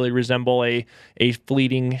spooks really resemble a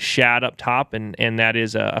fleeting shad up top, and that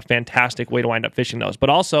is a fantastic way to wind up fishing those.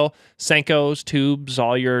 But also, Senkos, tubes,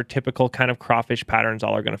 all your typical kind of crawfish patterns,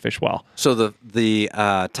 all are going to fish well. So the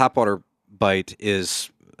topwater bite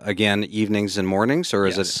is, again, evenings and mornings, or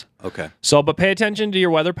is it? Okay. So, but pay attention to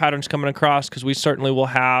your weather patterns coming across, because we certainly will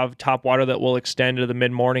have top water that will extend into the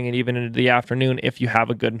mid-morning and even into the afternoon if you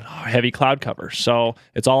have a good heavy cloud cover. So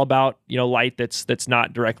it's all about light that's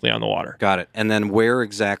not directly on the water. Got it. And then where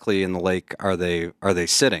exactly in the lake are they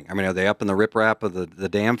sitting? I mean, are they up in the riprap of the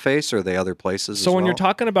dam face, or are they other places? So when you're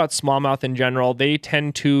talking about smallmouth in general, they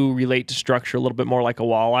tend to relate to structure a little bit more like a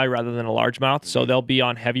walleye rather than a largemouth. So they'll be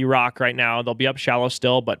on heavy rock right now. They'll be up shallow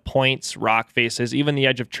still, but points, rock faces, even the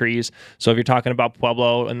edge of trees. degrees. So if you're talking about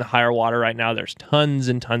Pueblo and the higher water right now, there's tons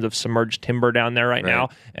and tons of submerged timber down there right now,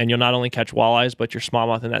 and you'll not only catch walleyes, but your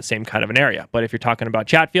smallmouth in that same kind of an area. But if you're talking about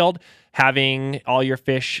Chatfield, having all your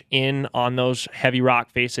fish in on those heavy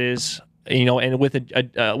rock faces, and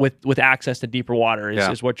with access to deeper water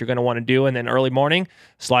is what you're going to want to do. And then early morning,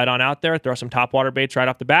 slide on out there, throw some topwater baits right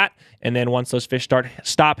off the bat, and then once those fish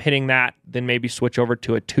stop hitting that, then maybe switch over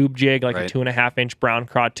to a tube jig, like a 2.5-inch brown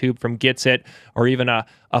craw tube from Gets It, or even a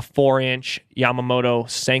 4-inch Yamamoto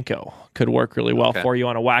Senko could work really well for you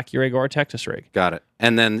on a wacky rig or a Texas rig. Got it.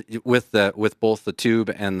 And then with both the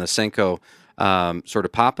tube and the Senko, sort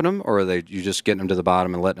of popping them, or are you just getting them to the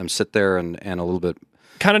bottom and letting them sit there and a little bit?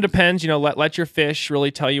 Kind of depends, let your fish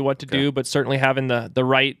really tell you what to do, but certainly having the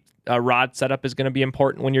right rod setup is going to be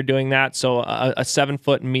important when you're doing that. So a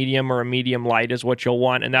 7-foot medium or a medium light is what you'll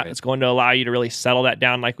want, and that is going to allow you to really settle that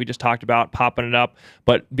down like we just talked about, popping it up,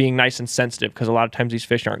 but being nice and sensitive, because a lot of times these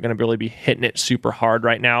fish aren't going to really be hitting it super hard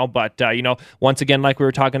right now. But, once again, like we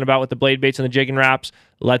were talking about with the blade baits and the jigging wraps,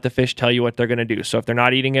 let the fish tell you what they're going to do. So if they're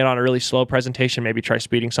not eating it on a really slow presentation, maybe try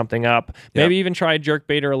speeding something up. Maybe even try a jerk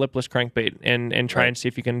bait or a lipless crankbait and try and see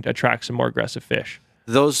if you can attract some more aggressive fish.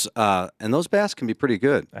 Those bass can be pretty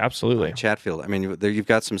good. Absolutely. Chatfield. I mean, you've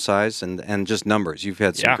got some size and just numbers. You've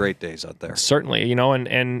had some great days out there. Certainly,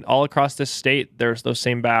 and all across this state, there's those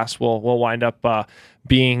same bass will wind up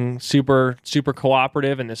being super, super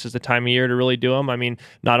cooperative, and this is the time of year to really do them. I mean,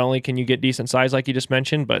 not only can you get decent size like you just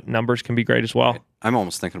mentioned, but numbers can be great as well. I'm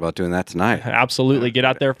almost thinking about doing that tonight. Absolutely. Get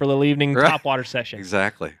out there for a little evening topwater session.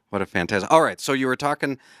 Exactly. What a fantastic. All right, so you were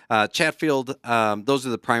talking Chatfield. Those are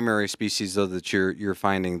the primary species, though, that you're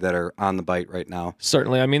finding that are on the bite right now.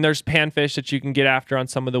 Certainly. I mean, there's panfish that you can get after on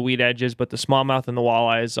some of the weed edges, but the smallmouth and the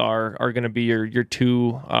walleyes are going to be your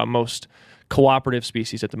two most cooperative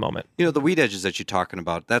species at the moment. The weed edges that you're talking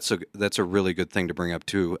about, that's a really good thing to bring up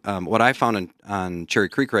too. What I found on Cherry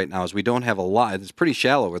Creek right now is we don't have a lot. It's pretty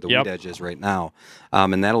shallow where the weed edge is right now,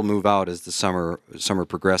 and that'll move out as the summer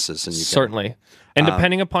progresses. And certainly. And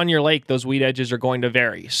depending upon your lake, those weed edges are going to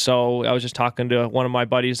vary. So I was just talking to one of my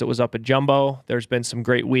buddies that was up at Jumbo. There's been some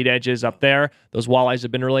great weed edges up there. Those walleyes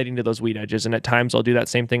have been relating to those weed edges, and at times I'll do that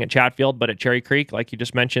same thing at Chatfield. But at Cherry Creek, like you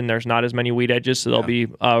just mentioned, there's not as many weed edges, so they'll be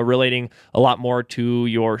relating a lot more to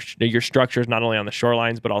your structures, not only on the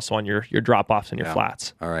shorelines but also on your drop-offs and your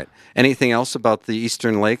flats. All right. Anything else about the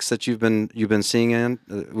eastern lakes that you've been seeing in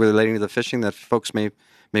relating to the fishing that folks may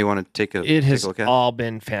want to take a look at? It has all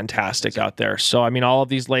been fantastic out there. So, I mean, all of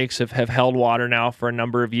these lakes have held water now for a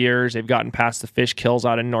number of years. They've gotten past the fish kills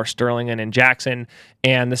out in North Sterling and in Jackson.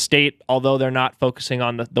 And the state, although they're not focusing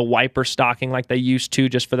on the wiper stocking like they used to,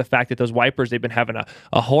 just for the fact that those wipers, they've been having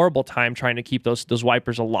a horrible time trying to keep those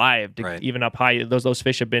wipers alive, even up high. Those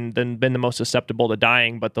fish have been the most susceptible to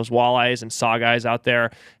dying. But those walleyes and saweyes out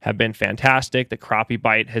there have been fantastic. The crappie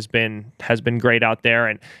bite has been great out there.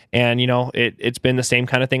 And it's been the same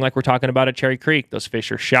kind of thing like we're talking about at Cherry Creek. Those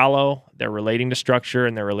fish are shallow, they're relating to structure,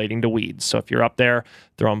 and they're relating to weeds. So if you're up there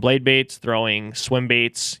throwing blade baits, throwing swim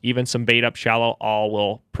baits, even some bait up shallow, all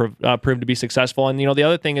will prove to be successful. And the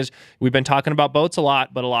other thing is, we've been talking about boats a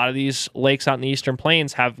lot, but a lot of these lakes out in the Eastern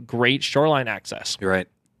Plains have great shoreline access. You're right.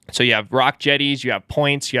 So you have rock jetties, you have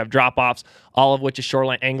points, you have drop-offs, all of which a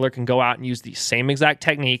shoreline angler can go out and use the same exact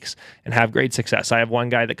techniques and have great success. I have one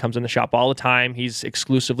guy that comes in the shop all the time. He's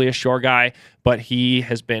exclusively a shore guy, but he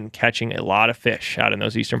has been catching a lot of fish out in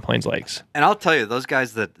those Eastern Plains lakes. And I'll tell you, those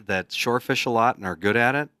guys that shore fish a lot and are good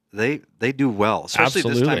at it, they do well, especially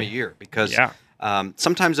this time of year, because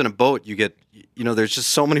sometimes in a boat you get, there's just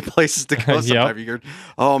so many places to go. Sometimes you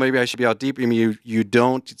go, maybe I should be out deep. I mean, you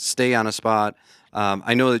don't stay on a spot.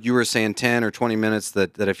 I know that you were saying 10 or 20 minutes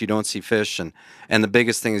that if you don't see fish, and the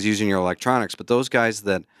biggest thing is using your electronics, but those guys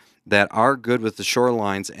that are good with the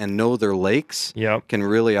shorelines and know their lakes can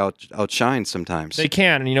really outshine sometimes. They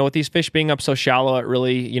can. And, with these fish being up so shallow, it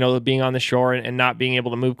really, being on the shore and not being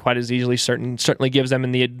able to move quite as easily certainly gives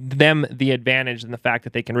them the advantage in the fact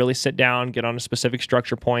that they can really sit down, get on a specific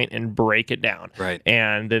structure point, and break it down. Right.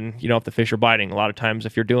 And then, if the fish are biting, a lot of times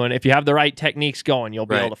if you have the right techniques going, you'll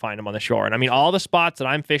be able to find them on the shore. And I mean, all the spots that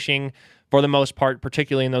I'm fishing, for the most part,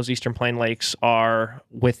 particularly in those Eastern Plain lakes, are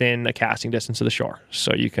within a casting distance of the shore.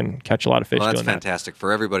 So you can catch a lot of fish doing that. That's fantastic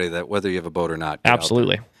for everybody, that whether you have a boat or not.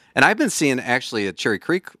 Absolutely. And I've been seeing, actually, at Cherry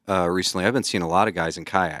Creek recently, I've been seeing a lot of guys in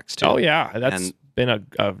kayaks, too. Oh, yeah. That's been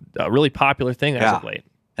a really popular thing as of late.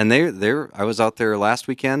 And I was out there last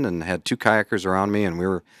weekend and had two kayakers around me, and we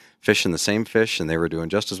were fishing the same fish, and they were doing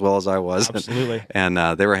just as well as I was. Absolutely. And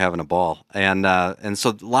they were having a ball. And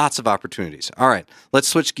so lots of opportunities. All right, let's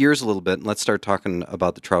switch gears a little bit, and let's start talking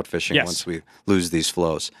about the trout fishing once we lose these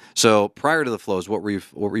flows. So prior to the flows, what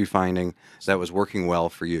were you finding that was working well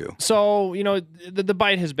for you? So, the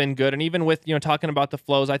bite has been good. And even with, talking about the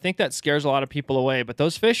flows, I think that scares a lot of people away. But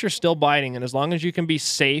those fish are still biting. And as long as you can be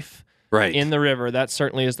safe in the river, that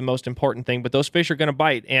certainly is the most important thing. But those fish are going to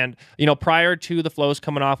bite. And, prior to the flows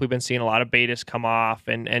coming off, we've been seeing a lot of betas come off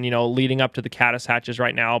and leading up to the caddis hatches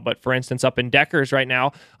right now. But for instance, up in Deckers right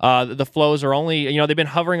now, the flows are only, they've been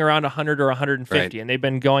hovering around 100 or 150 and they've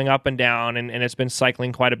been going up and down and it's been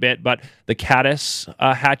cycling quite a bit. But the caddis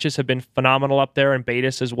hatches have been phenomenal up there and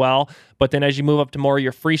betas as well. But then as you move up to more of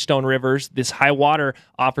your freestone rivers, this high water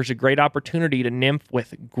offers a great opportunity to nymph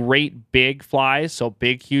with great big flies. So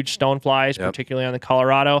big, huge stone flies, particularly on the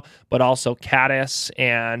Colorado, but also caddis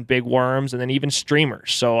and big worms, and then even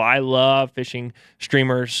streamers. So I love fishing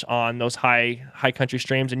streamers on those high country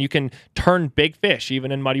streams, and you can turn big fish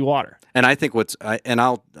even in muddy water. And I think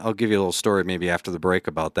I'll give you a little story maybe after the break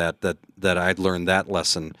about that I'd learned that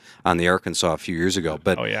lesson on the Arkansas a few years ago.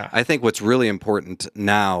 But I think what's really important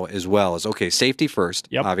now as well is, safety first.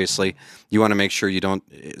 Obviously, you want to make sure you don't,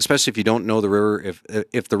 especially if you don't know the river,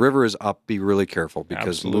 if the river is up, be really careful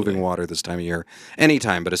because moving water this time of year,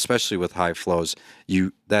 anytime, but especially with high flows,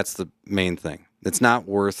 that's the main thing. It's not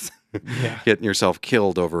worth getting yourself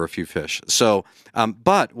killed over a few fish. So,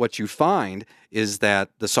 but what you find is that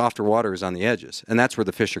the softer water is on the edges, and that's where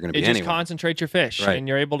the fish are going to be anyway. It just concentrates your fish, and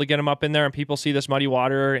you're able to get them up in there, and people see this muddy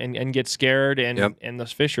water and get scared, and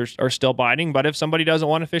those fish are still biting. But if somebody doesn't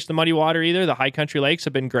want to fish the muddy water either, the high country lakes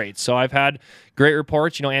have been great. So I've had great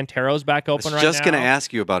reports. Antero's back open right now. Just going to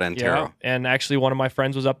ask you about Antero. And actually one of my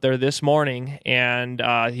friends was up there this morning, and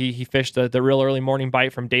he fished the real early morning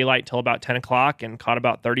bite from daylight till about 10 o'clock and caught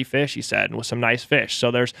about 30 fish, he said, and with some nice fish. So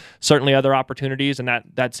there's certainly other opportunities, and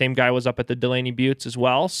that same guy was up at the Delaney Buttes as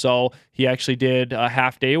well. So he actually did a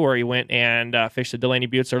half day where he went and fished the Delaney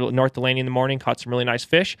Buttes or North Delaney in the morning, caught some really nice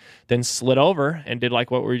fish, then slid over and did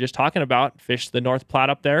like what we were just talking about, fished the North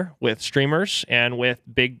Platte up there with streamers and with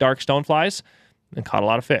big dark stoneflies and caught a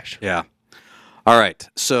lot of fish. Yeah. All right.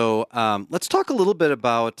 So let's talk a little bit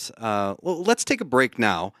about, let's take a break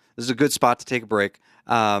now. This is a good spot to take a break.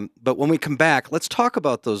 But when we come back, let's talk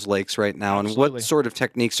about those lakes right now and what sort of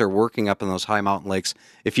techniques are working up in those high mountain lakes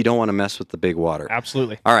if you don't want to mess with the big water.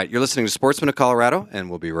 Absolutely. All right, you're listening to Sportsman of Colorado, and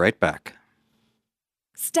we'll be right back.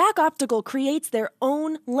 Stack Optical creates their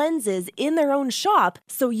own lenses in their own shop,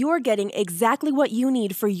 so you're getting exactly what you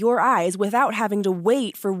need for your eyes without having to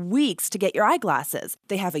wait for weeks to get your eyeglasses.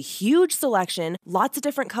 They have a huge selection, lots of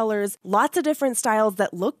different colors, lots of different styles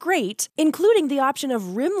that look great, including the option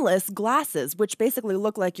of rimless glasses, which basically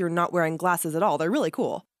look like you're not wearing glasses at all. They're really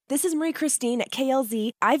cool. This is Marie Christine at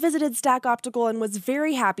KLZ. I visited Stack Optical and was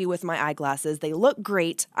very happy with my eyeglasses. They look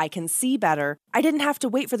great. I can see better. I didn't have to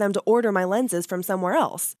wait for them to order my lenses from somewhere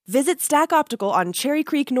else. Visit Stack Optical on Cherry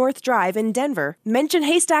Creek North Drive in Denver. Mention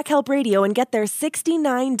Haystack Help Radio and get their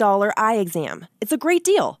 $69 eye exam. It's a great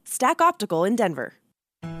deal. Stack Optical in Denver.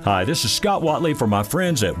 Hi, this is Scott Watley for my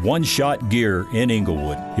friends at One Shot Gear in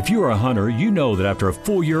Inglewood. If you are a hunter, you know that after a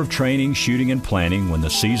full year of training, shooting, and planning, when the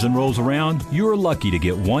season rolls around, you are lucky to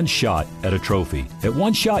get one shot at a trophy. At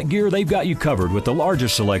One Shot Gear, they've got you covered with the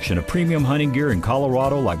largest selection of premium hunting gear in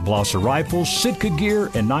Colorado like Blosser Rifles, Sitka Gear,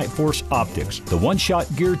 and Night Force Optics. The One Shot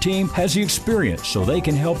Gear team has the experience so they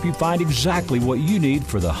can help you find exactly what you need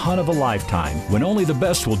for the hunt of a lifetime. When only the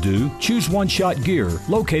best will do, choose One Shot Gear,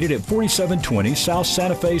 located at 4720 South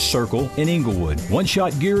Santa Fe Circle in Inglewood. One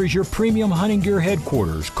Shot Gear is your premium hunting gear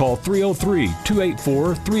headquarters. Call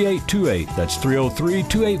 303-284-3828. That's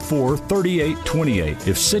 303-284-3828.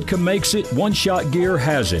 If Sitka makes it, One Shot Gear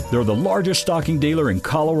has it. They're the largest stocking dealer in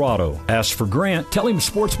Colorado. Ask for Grant. Tell him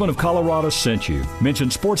Sportsman of Colorado sent you. Mention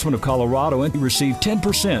Sportsman of Colorado and you receive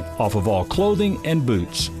 10% off of all clothing and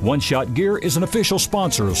boots. One Shot Gear is an official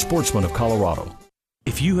sponsor of Sportsman of Colorado.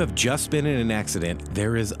 If you have just been in an accident,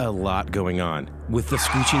 there is a lot going on. With the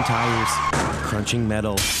screeching tires, crunching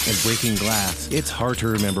metal, and breaking glass, it's hard to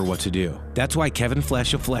remember what to do. That's why Kevin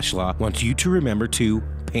Flesh of Flesh Law wants you to remember to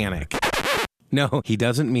panic. No, he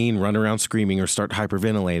doesn't mean run around screaming or start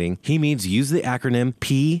hyperventilating. He means use the acronym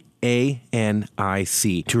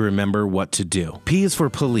PANIC to remember what to do. P is for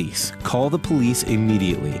police. Call the police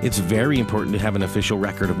immediately. It's very important to have an official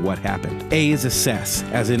record of what happened. A is assess,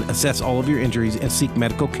 as in assess all of your injuries and seek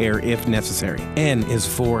medical care if necessary. N is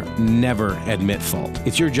for never admit fault.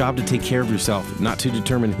 It's your job to take care of yourself, not to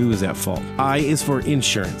determine who is at fault. I is for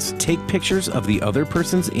insurance. Take pictures of the other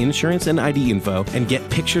person's insurance and ID info and get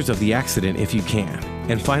pictures of the accident if you can.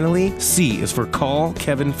 And finally, C is for call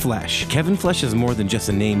Kevin Flesh. Kevin Flesh is more than just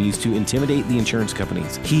a name used to intimidate the insurance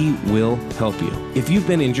companies. He will help you. If you've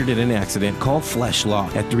been injured in an accident, call Flesh Law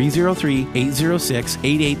at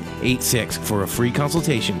 303-806-8886 for a free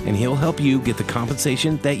consultation, and he'll help you get the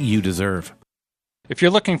compensation that you deserve. If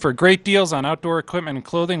you're looking for great deals on outdoor equipment and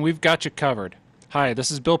clothing, we've got you covered. Hi,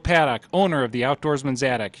 this is Bill Paddock, owner of the Outdoorsman's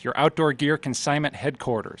Attic, your outdoor gear consignment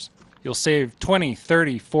headquarters. You'll save 20,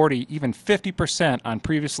 30, 40, even 50% on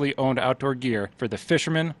previously owned outdoor gear for the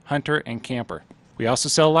fisherman, hunter, and camper. We also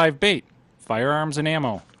sell live bait, firearms, and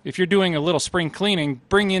ammo. If you're doing a little spring cleaning,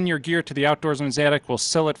 bring in your gear to the Outdoorsman's Attic. We'll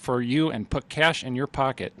sell it for you and put cash in your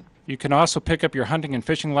pocket. You can also pick up your hunting and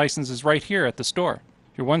fishing licenses right here at the store.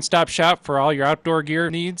 Your one-stop shop for all your outdoor gear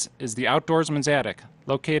needs is the Outdoorsman's Attic,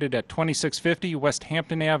 located at 2650 West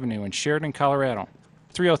Hampton Avenue in Sheridan, Colorado.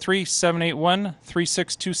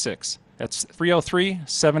 303-781-3626. That's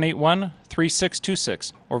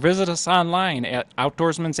 303-781-3626. Or visit us online at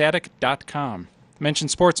outdoorsmansattic.com. Mention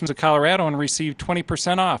Sportsman's of Colorado and receive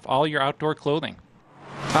 20% off all your outdoor clothing.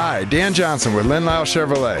 Hi, Dan Johnson with Lynn Lyle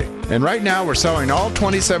Chevrolet. And right now we're selling all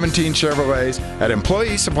 2017 Chevrolets at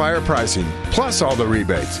employee supplier pricing, plus all the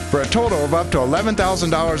rebates, for a total of up to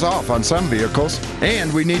 $11,000 off on some vehicles.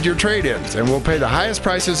 And we need your trade-ins, and we'll pay the highest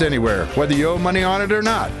prices anywhere, whether you owe money on it or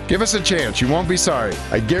not. Give us a chance, you won't be sorry.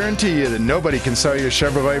 I guarantee you that nobody can sell you a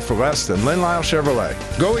Chevrolet for less than Lynn Lyle Chevrolet.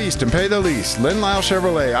 Go east and pay the least. Lynn Lyle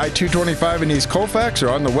Chevrolet, I-225 in East Colfax, or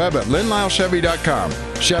on the web at lynnlylechevy.com.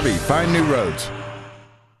 Chevy, find new roads.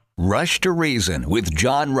 Rush to Reason with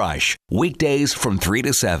John Rush. Weekdays from 3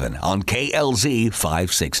 to 7 on KLZ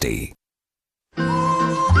 560. Welcome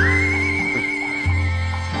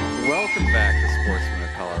back to Sportsman of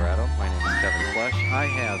Colorado. My name is Kevin Flesh. I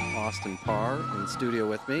have Austin Parr in the studio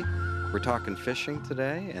with me. We're talking fishing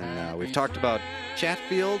today, and we've talked about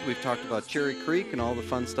Chatfield. We've talked about Cherry Creek and all the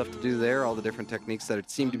fun stuff to do there, all the different techniques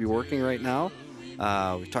that seem to be working right now.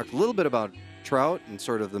 We've talked a little bit about trout and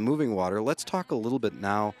sort of the moving water. Let's talk a little bit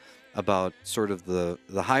now about sort of the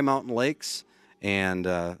high mountain lakes and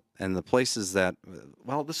the places that,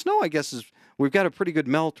 well, the snow, I guess, is, we've got a pretty good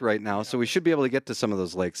melt right now, so we should be able to get to some of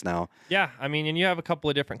those lakes now. Yeah, I mean, and you have a couple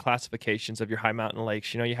of different classifications of your high mountain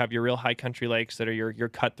lakes. You know, you have your real high country lakes that are your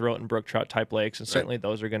cutthroat and brook trout type lakes, and certainly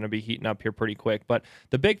those are going to be heating up here pretty quick. But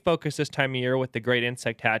the big focus this time of year with the great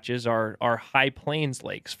insect hatches are high plains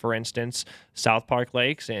lakes. For instance, South Park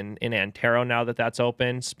Lakes in Antero, now that that's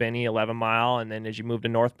open, Spinney, 11 Mile, and then as you move to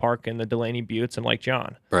North Park and the Delaney Buttes and Lake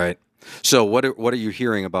John. Right. So what are you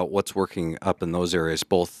hearing about what's working up in those areas?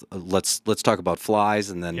 Both let's talk about flies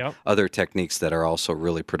and then other techniques that are also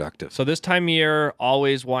really productive. So this time of year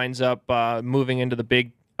always winds up moving into the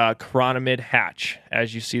big chironomid hatch,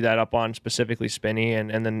 as you see that up on specifically Spinney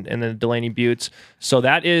and then the Delaney Buttes. So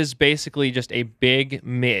that is basically just a big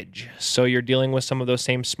midge. So you're dealing with some of those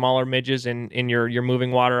same smaller midges in your moving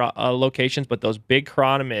water locations, but those big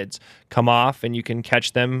chironomids come off, and you can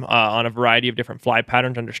catch them on a variety of different fly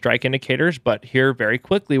patterns under strike indicators. But here, very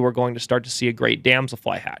quickly, we're going to start to see a great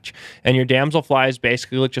damselfly hatch. And your damselflies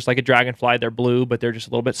basically look just like a dragonfly. They're blue, but they're just a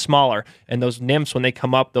little bit smaller. And those nymphs, when they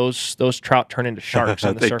come up, those trout turn into sharks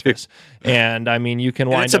on the surface. And I mean, you can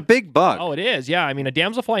wind up. It's a big bug. Oh, it is. Yeah. I mean, a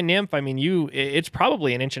damselfly nymph, I mean, it's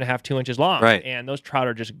probably 1.5 inches, 2 inches long. Right. And those trout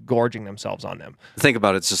are just gorging themselves on them. Think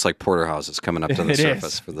about it, it's just like porterhouses coming up to the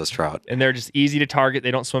surface for those trout. And they're just easy to target.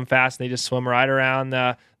 They don't swim fast. They just swim right around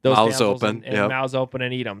those mouths open and mouths open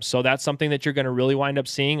and eat them. So that's something that you're going to really wind up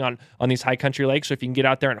seeing on these high country lakes. So if you can get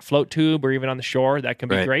out there in a float tube or even on the shore, that can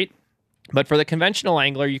be great. But for the conventional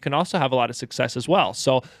angler, you can also have a lot of success as well.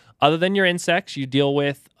 So other than your insects, you deal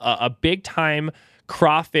with a big time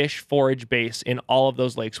crawfish forage base in all of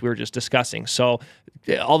those lakes we were just discussing. So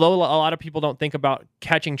although a lot of people don't think about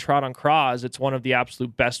catching trout on craws, it's one of the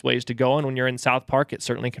absolute best ways to go. And when you're in South Park, it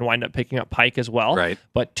certainly can wind up picking up pike as well. Right.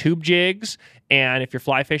 But tube jigs, and if you're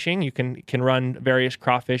fly fishing, you can run various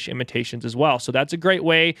crawfish imitations as well. So that's a great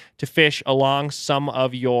way to fish along some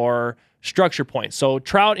of your structure points. So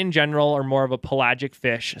trout in general are more of a pelagic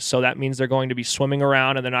fish. So that means they're going to be swimming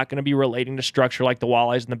around and they're not going to be relating to structure like the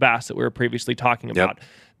walleyes and the bass that we were previously talking about.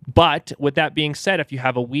 But with that being said, if you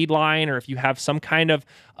have a weed line or if you have some kind of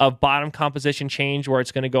bottom composition change where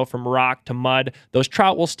it's going to go from rock to mud, those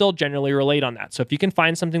trout will still generally relate on that. So if you can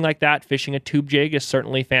find something like that, fishing a tube jig is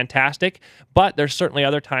certainly fantastic. But there's certainly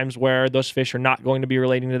other times where those fish are not going to be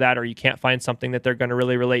relating to that, or you can't find something that they're going to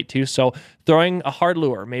really relate to. So throwing a hard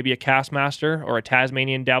lure, maybe a Castmaster or a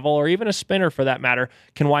Tasmanian Devil or even a spinner for that matter,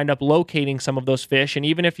 can wind up locating some of those fish. And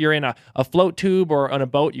even if you're in a float tube or on a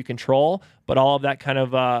boat you control, but all of that kind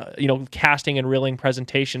of casting and reeling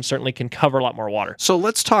presentation certainly can cover a lot more water. So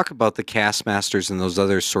let's talk about the Castmasters and those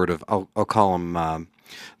other sort of, I'll call them,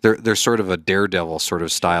 they're sort of a daredevil sort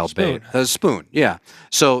of style bait. A spoon, yeah.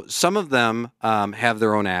 So some of them have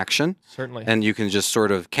their own action. Certainly. And you can just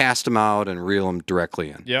sort of cast them out and reel them directly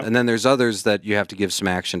in. Yep. And then there's others that you have to give some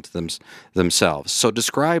action to themselves. So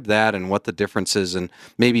describe that and what the difference is, and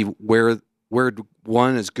maybe where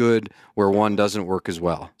one is good, where one doesn't work as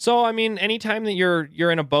well. So, I mean, anytime that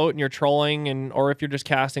you're in a boat and you're trolling, or if you're just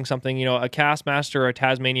casting something, a Castmaster or a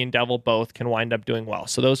Tasmanian Devil both can wind up doing well.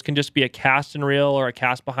 So those can just be a cast and reel, or a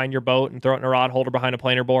cast behind your boat and throw it in a rod holder behind a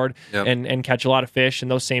planer board, and catch a lot of fish.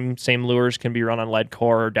 And those same lures can be run on lead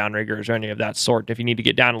core or downriggers or any of that sort if you need to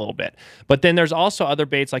get down a little bit. But then there's also other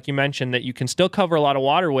baits, like you mentioned, that you can still cover a lot of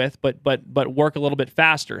water with, but work a little bit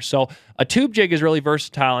faster. So a tube jig is really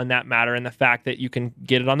versatile in that matter, in the fact that you can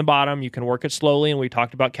get it on the bottom, you can work it slowly, and we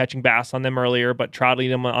talked about catching bass on them earlier, but troutling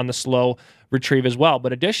them on the slow retrieve as well.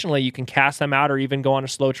 But additionally, you can cast them out or even go on a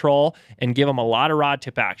slow troll and give them a lot of rod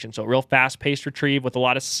tip action. So real fast-paced retrieve with a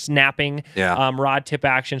lot of snapping. Rod tip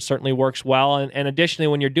action certainly works well. And additionally,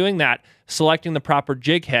 when you're doing that, selecting the proper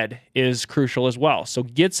jig head is crucial as well. So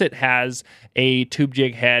Gitsit has a tube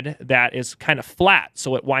jig head that is kind of flat,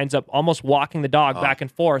 so it winds up almost walking the dog back and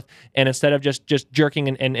forth, and instead of just jerking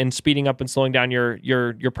and speeding up and slowing down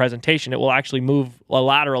your presentation, it will actually move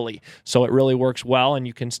laterally. So it really works well, and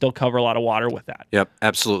you can still cover a lot of water with that. Yep,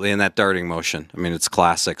 absolutely. And that darting motion, I mean, it's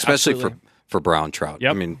classic, especially for brown trout.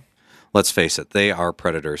 Yep. I mean, let's face it, they are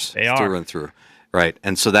predators through and through. Right,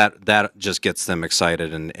 and so that just gets them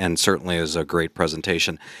excited, and certainly is a great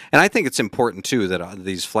presentation. And I think it's important, too, that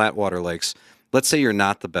these flatwater lakes, let's say you're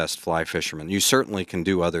not the best fly fisherman, you certainly can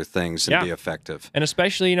do other things and be effective. And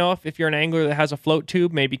especially, if you're an angler that has a float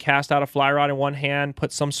tube, maybe cast out a fly rod in one hand,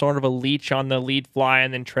 put some sort of a leech on the lead fly,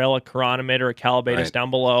 and then trail a chironomid or a calabatus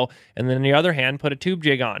down below, and then in the other hand, put a tube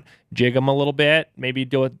jig on. Jig them a little bit, maybe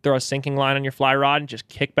throw a sinking line on your fly rod and just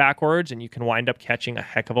kick backwards, and you can wind up catching a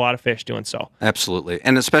heck of a lot of fish doing so. Absolutely.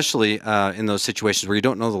 And especially in those situations where you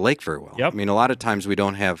don't know the lake very well. Yep. I mean, a lot of times we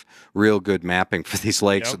don't have real good mapping for these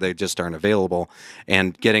lakes, so they just aren't available.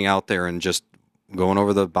 And getting out there and just going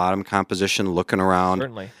over the bottom composition, looking around,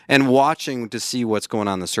 Certainly. and watching to see what's going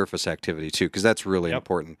on in the surface activity too, because that's really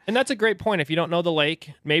important. And that's a great point. If you don't know the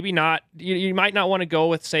lake, maybe not. You might not want to go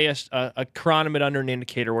with, say, a chironomid under an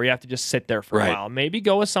indicator where you have to just sit there for a while. Maybe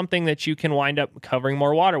go with something that you can wind up covering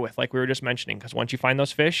more water with, like we were just mentioning, because once you find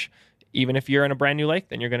those fish, even if you're in a brand new lake,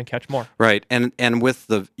 then you're going to catch more. Right, and with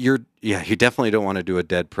you definitely don't want to do a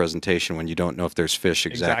dead presentation when you don't know if there's fish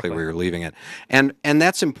exactly where you're leaving it, and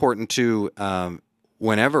that's important too.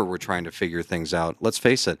 Whenever we're trying to figure things out, let's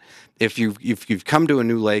face it, if you've come to a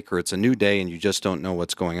new lake or it's a new day and you just don't know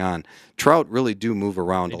what's going on, trout really do move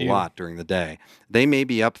around a lot during the day. They may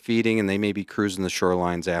be up feeding and they may be cruising the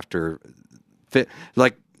shorelines after,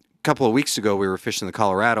 like a couple of weeks ago we were fishing the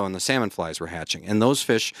Colorado and the salmon flies were hatching, and those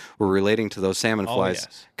fish were relating to those salmon flies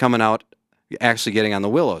coming out, actually getting on the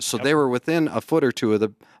willows. So they were within a foot or two of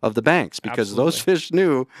the banks, because those fish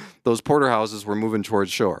knew those porterhouses were moving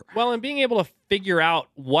towards shore. Well, and being able to figure out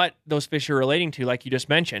what those fish are relating to, like you just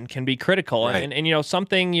mentioned, can be critical. Right. And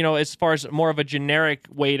something, as far as more of a generic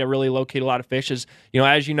way to really locate a lot of fish is,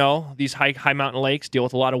 as you know, these high mountain lakes deal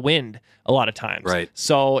with a lot of wind a lot of times. Right.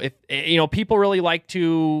 So if, people really like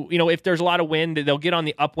to, if there's a lot of wind, they'll get on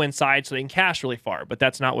the upwind side so they can cast really far, but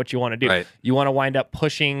that's not what you want to do. Right. You want to wind up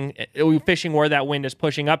fishing where that wind is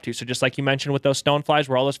pushing up to. So just like you mentioned with those stoneflies,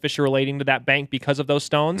 where all those fish are relating to that bank because of those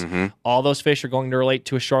stones, all those fish are going to relate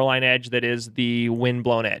to a shoreline edge that is the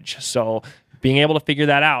wind-blown edge. So being able to figure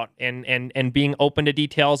that out and being open to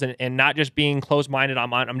details and not just being closed-minded,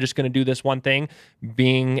 I'm just going to do this one thing,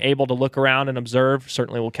 being able to look around and observe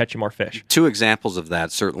certainly will catch you more fish. Two examples of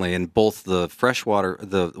that, certainly, in both the freshwater,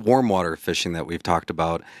 the warm water fishing that we've talked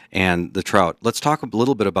about, and the trout. Let's talk a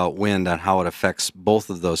little bit about wind and how it affects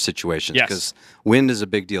both of those situations, because wind is a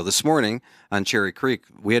big deal. This morning on Cherry Creek,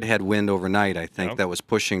 we had wind overnight, I think, that was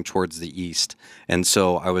pushing towards the east, and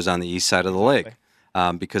so I was on the east side of the lake.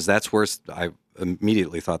 Because that's where I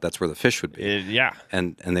immediately thought that's where the fish would be.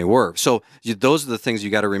 And they were. So those are the things you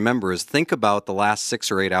got to remember, is think about the last 6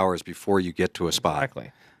 or 8 hours before you get to a spot.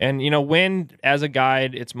 Exactly. And, wind, as a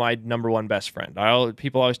guide, it's my number one best friend.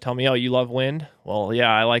 People always tell me, oh, you love wind? Well, yeah,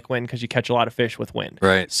 I like wind because you catch a lot of fish with wind.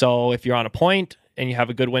 Right. So if you're on a point and you have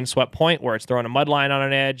a good windswept point where it's throwing a mud line on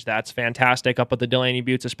an edge, that's fantastic. Up at the Delaney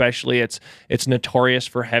Buttes especially, it's notorious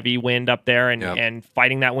for heavy wind up there, and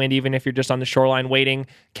fighting that wind, even if you're just on the shoreline waiting,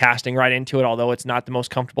 casting right into it, although it's not the most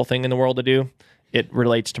comfortable thing in the world to do, it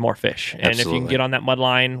relates to more fish. And Absolutely. if you can get on that mud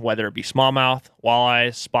line, whether it be smallmouth,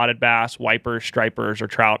 walleyes, spotted bass, wipers, stripers, or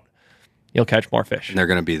trout, you'll catch more fish. And they're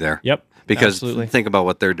going to be there. Yep. Because absolutely. think about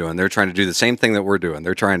what they're doing. They're trying to do the same thing that we're doing.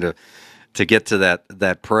 They're trying to get to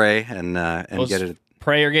that prey and get it.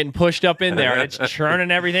 Prey are getting pushed up in there. It's churning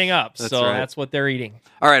everything up. That's so right. that's what they're eating.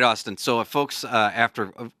 All right, Austin. So if folks,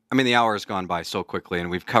 the hour has gone by so quickly, and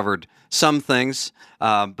we've covered some things,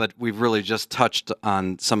 but we've really just touched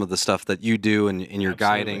on some of the stuff that you do in your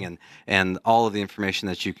guiding and all of the information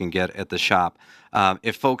that you can get at the shop.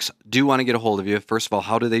 If folks do want to get a hold of you, first of all,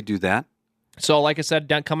 how do they do that? So like I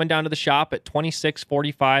said, coming down to the shop at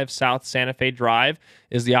 2645 South Santa Fe Drive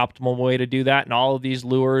is the optimal way to do that. And all of these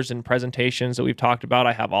lures and presentations that we've talked about,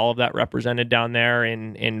 I have all of that represented down there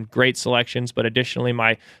in great selections. But additionally,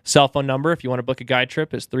 my cell phone number, if you want to book a guide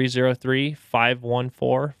trip, is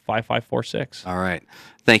 303-514-5546. All right.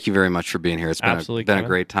 Thank you very much for being here. It's been a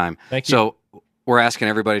great time. Thank you. So we're asking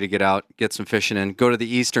everybody to get out, get some fishing in. Go to the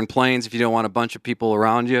Eastern Plains if you don't want a bunch of people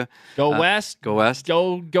around you. Go west. Go west.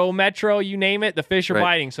 Go metro, you name it. The fish are Right.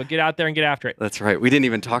 biting, so get out there and get after it. That's right. We didn't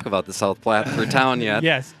even talk about the South Platte for town yet.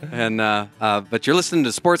 Yes. And but you're listening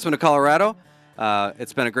to Sportsman of Colorado.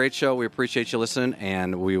 It's been a great show. We appreciate you listening,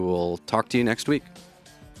 and we will talk to you next week.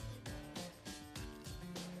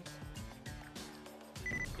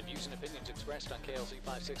 On KLZ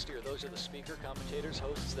 560 are those of the speaker, commentators,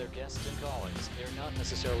 hosts, their guests, and callings. They are not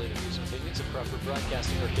necessarily the views and opinions of Crawford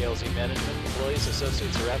Broadcasting or KLZ management, employees,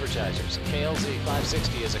 associates, or advertisers. KLZ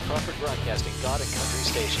 560 is a Crawford Broadcasting God and Country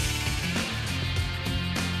station.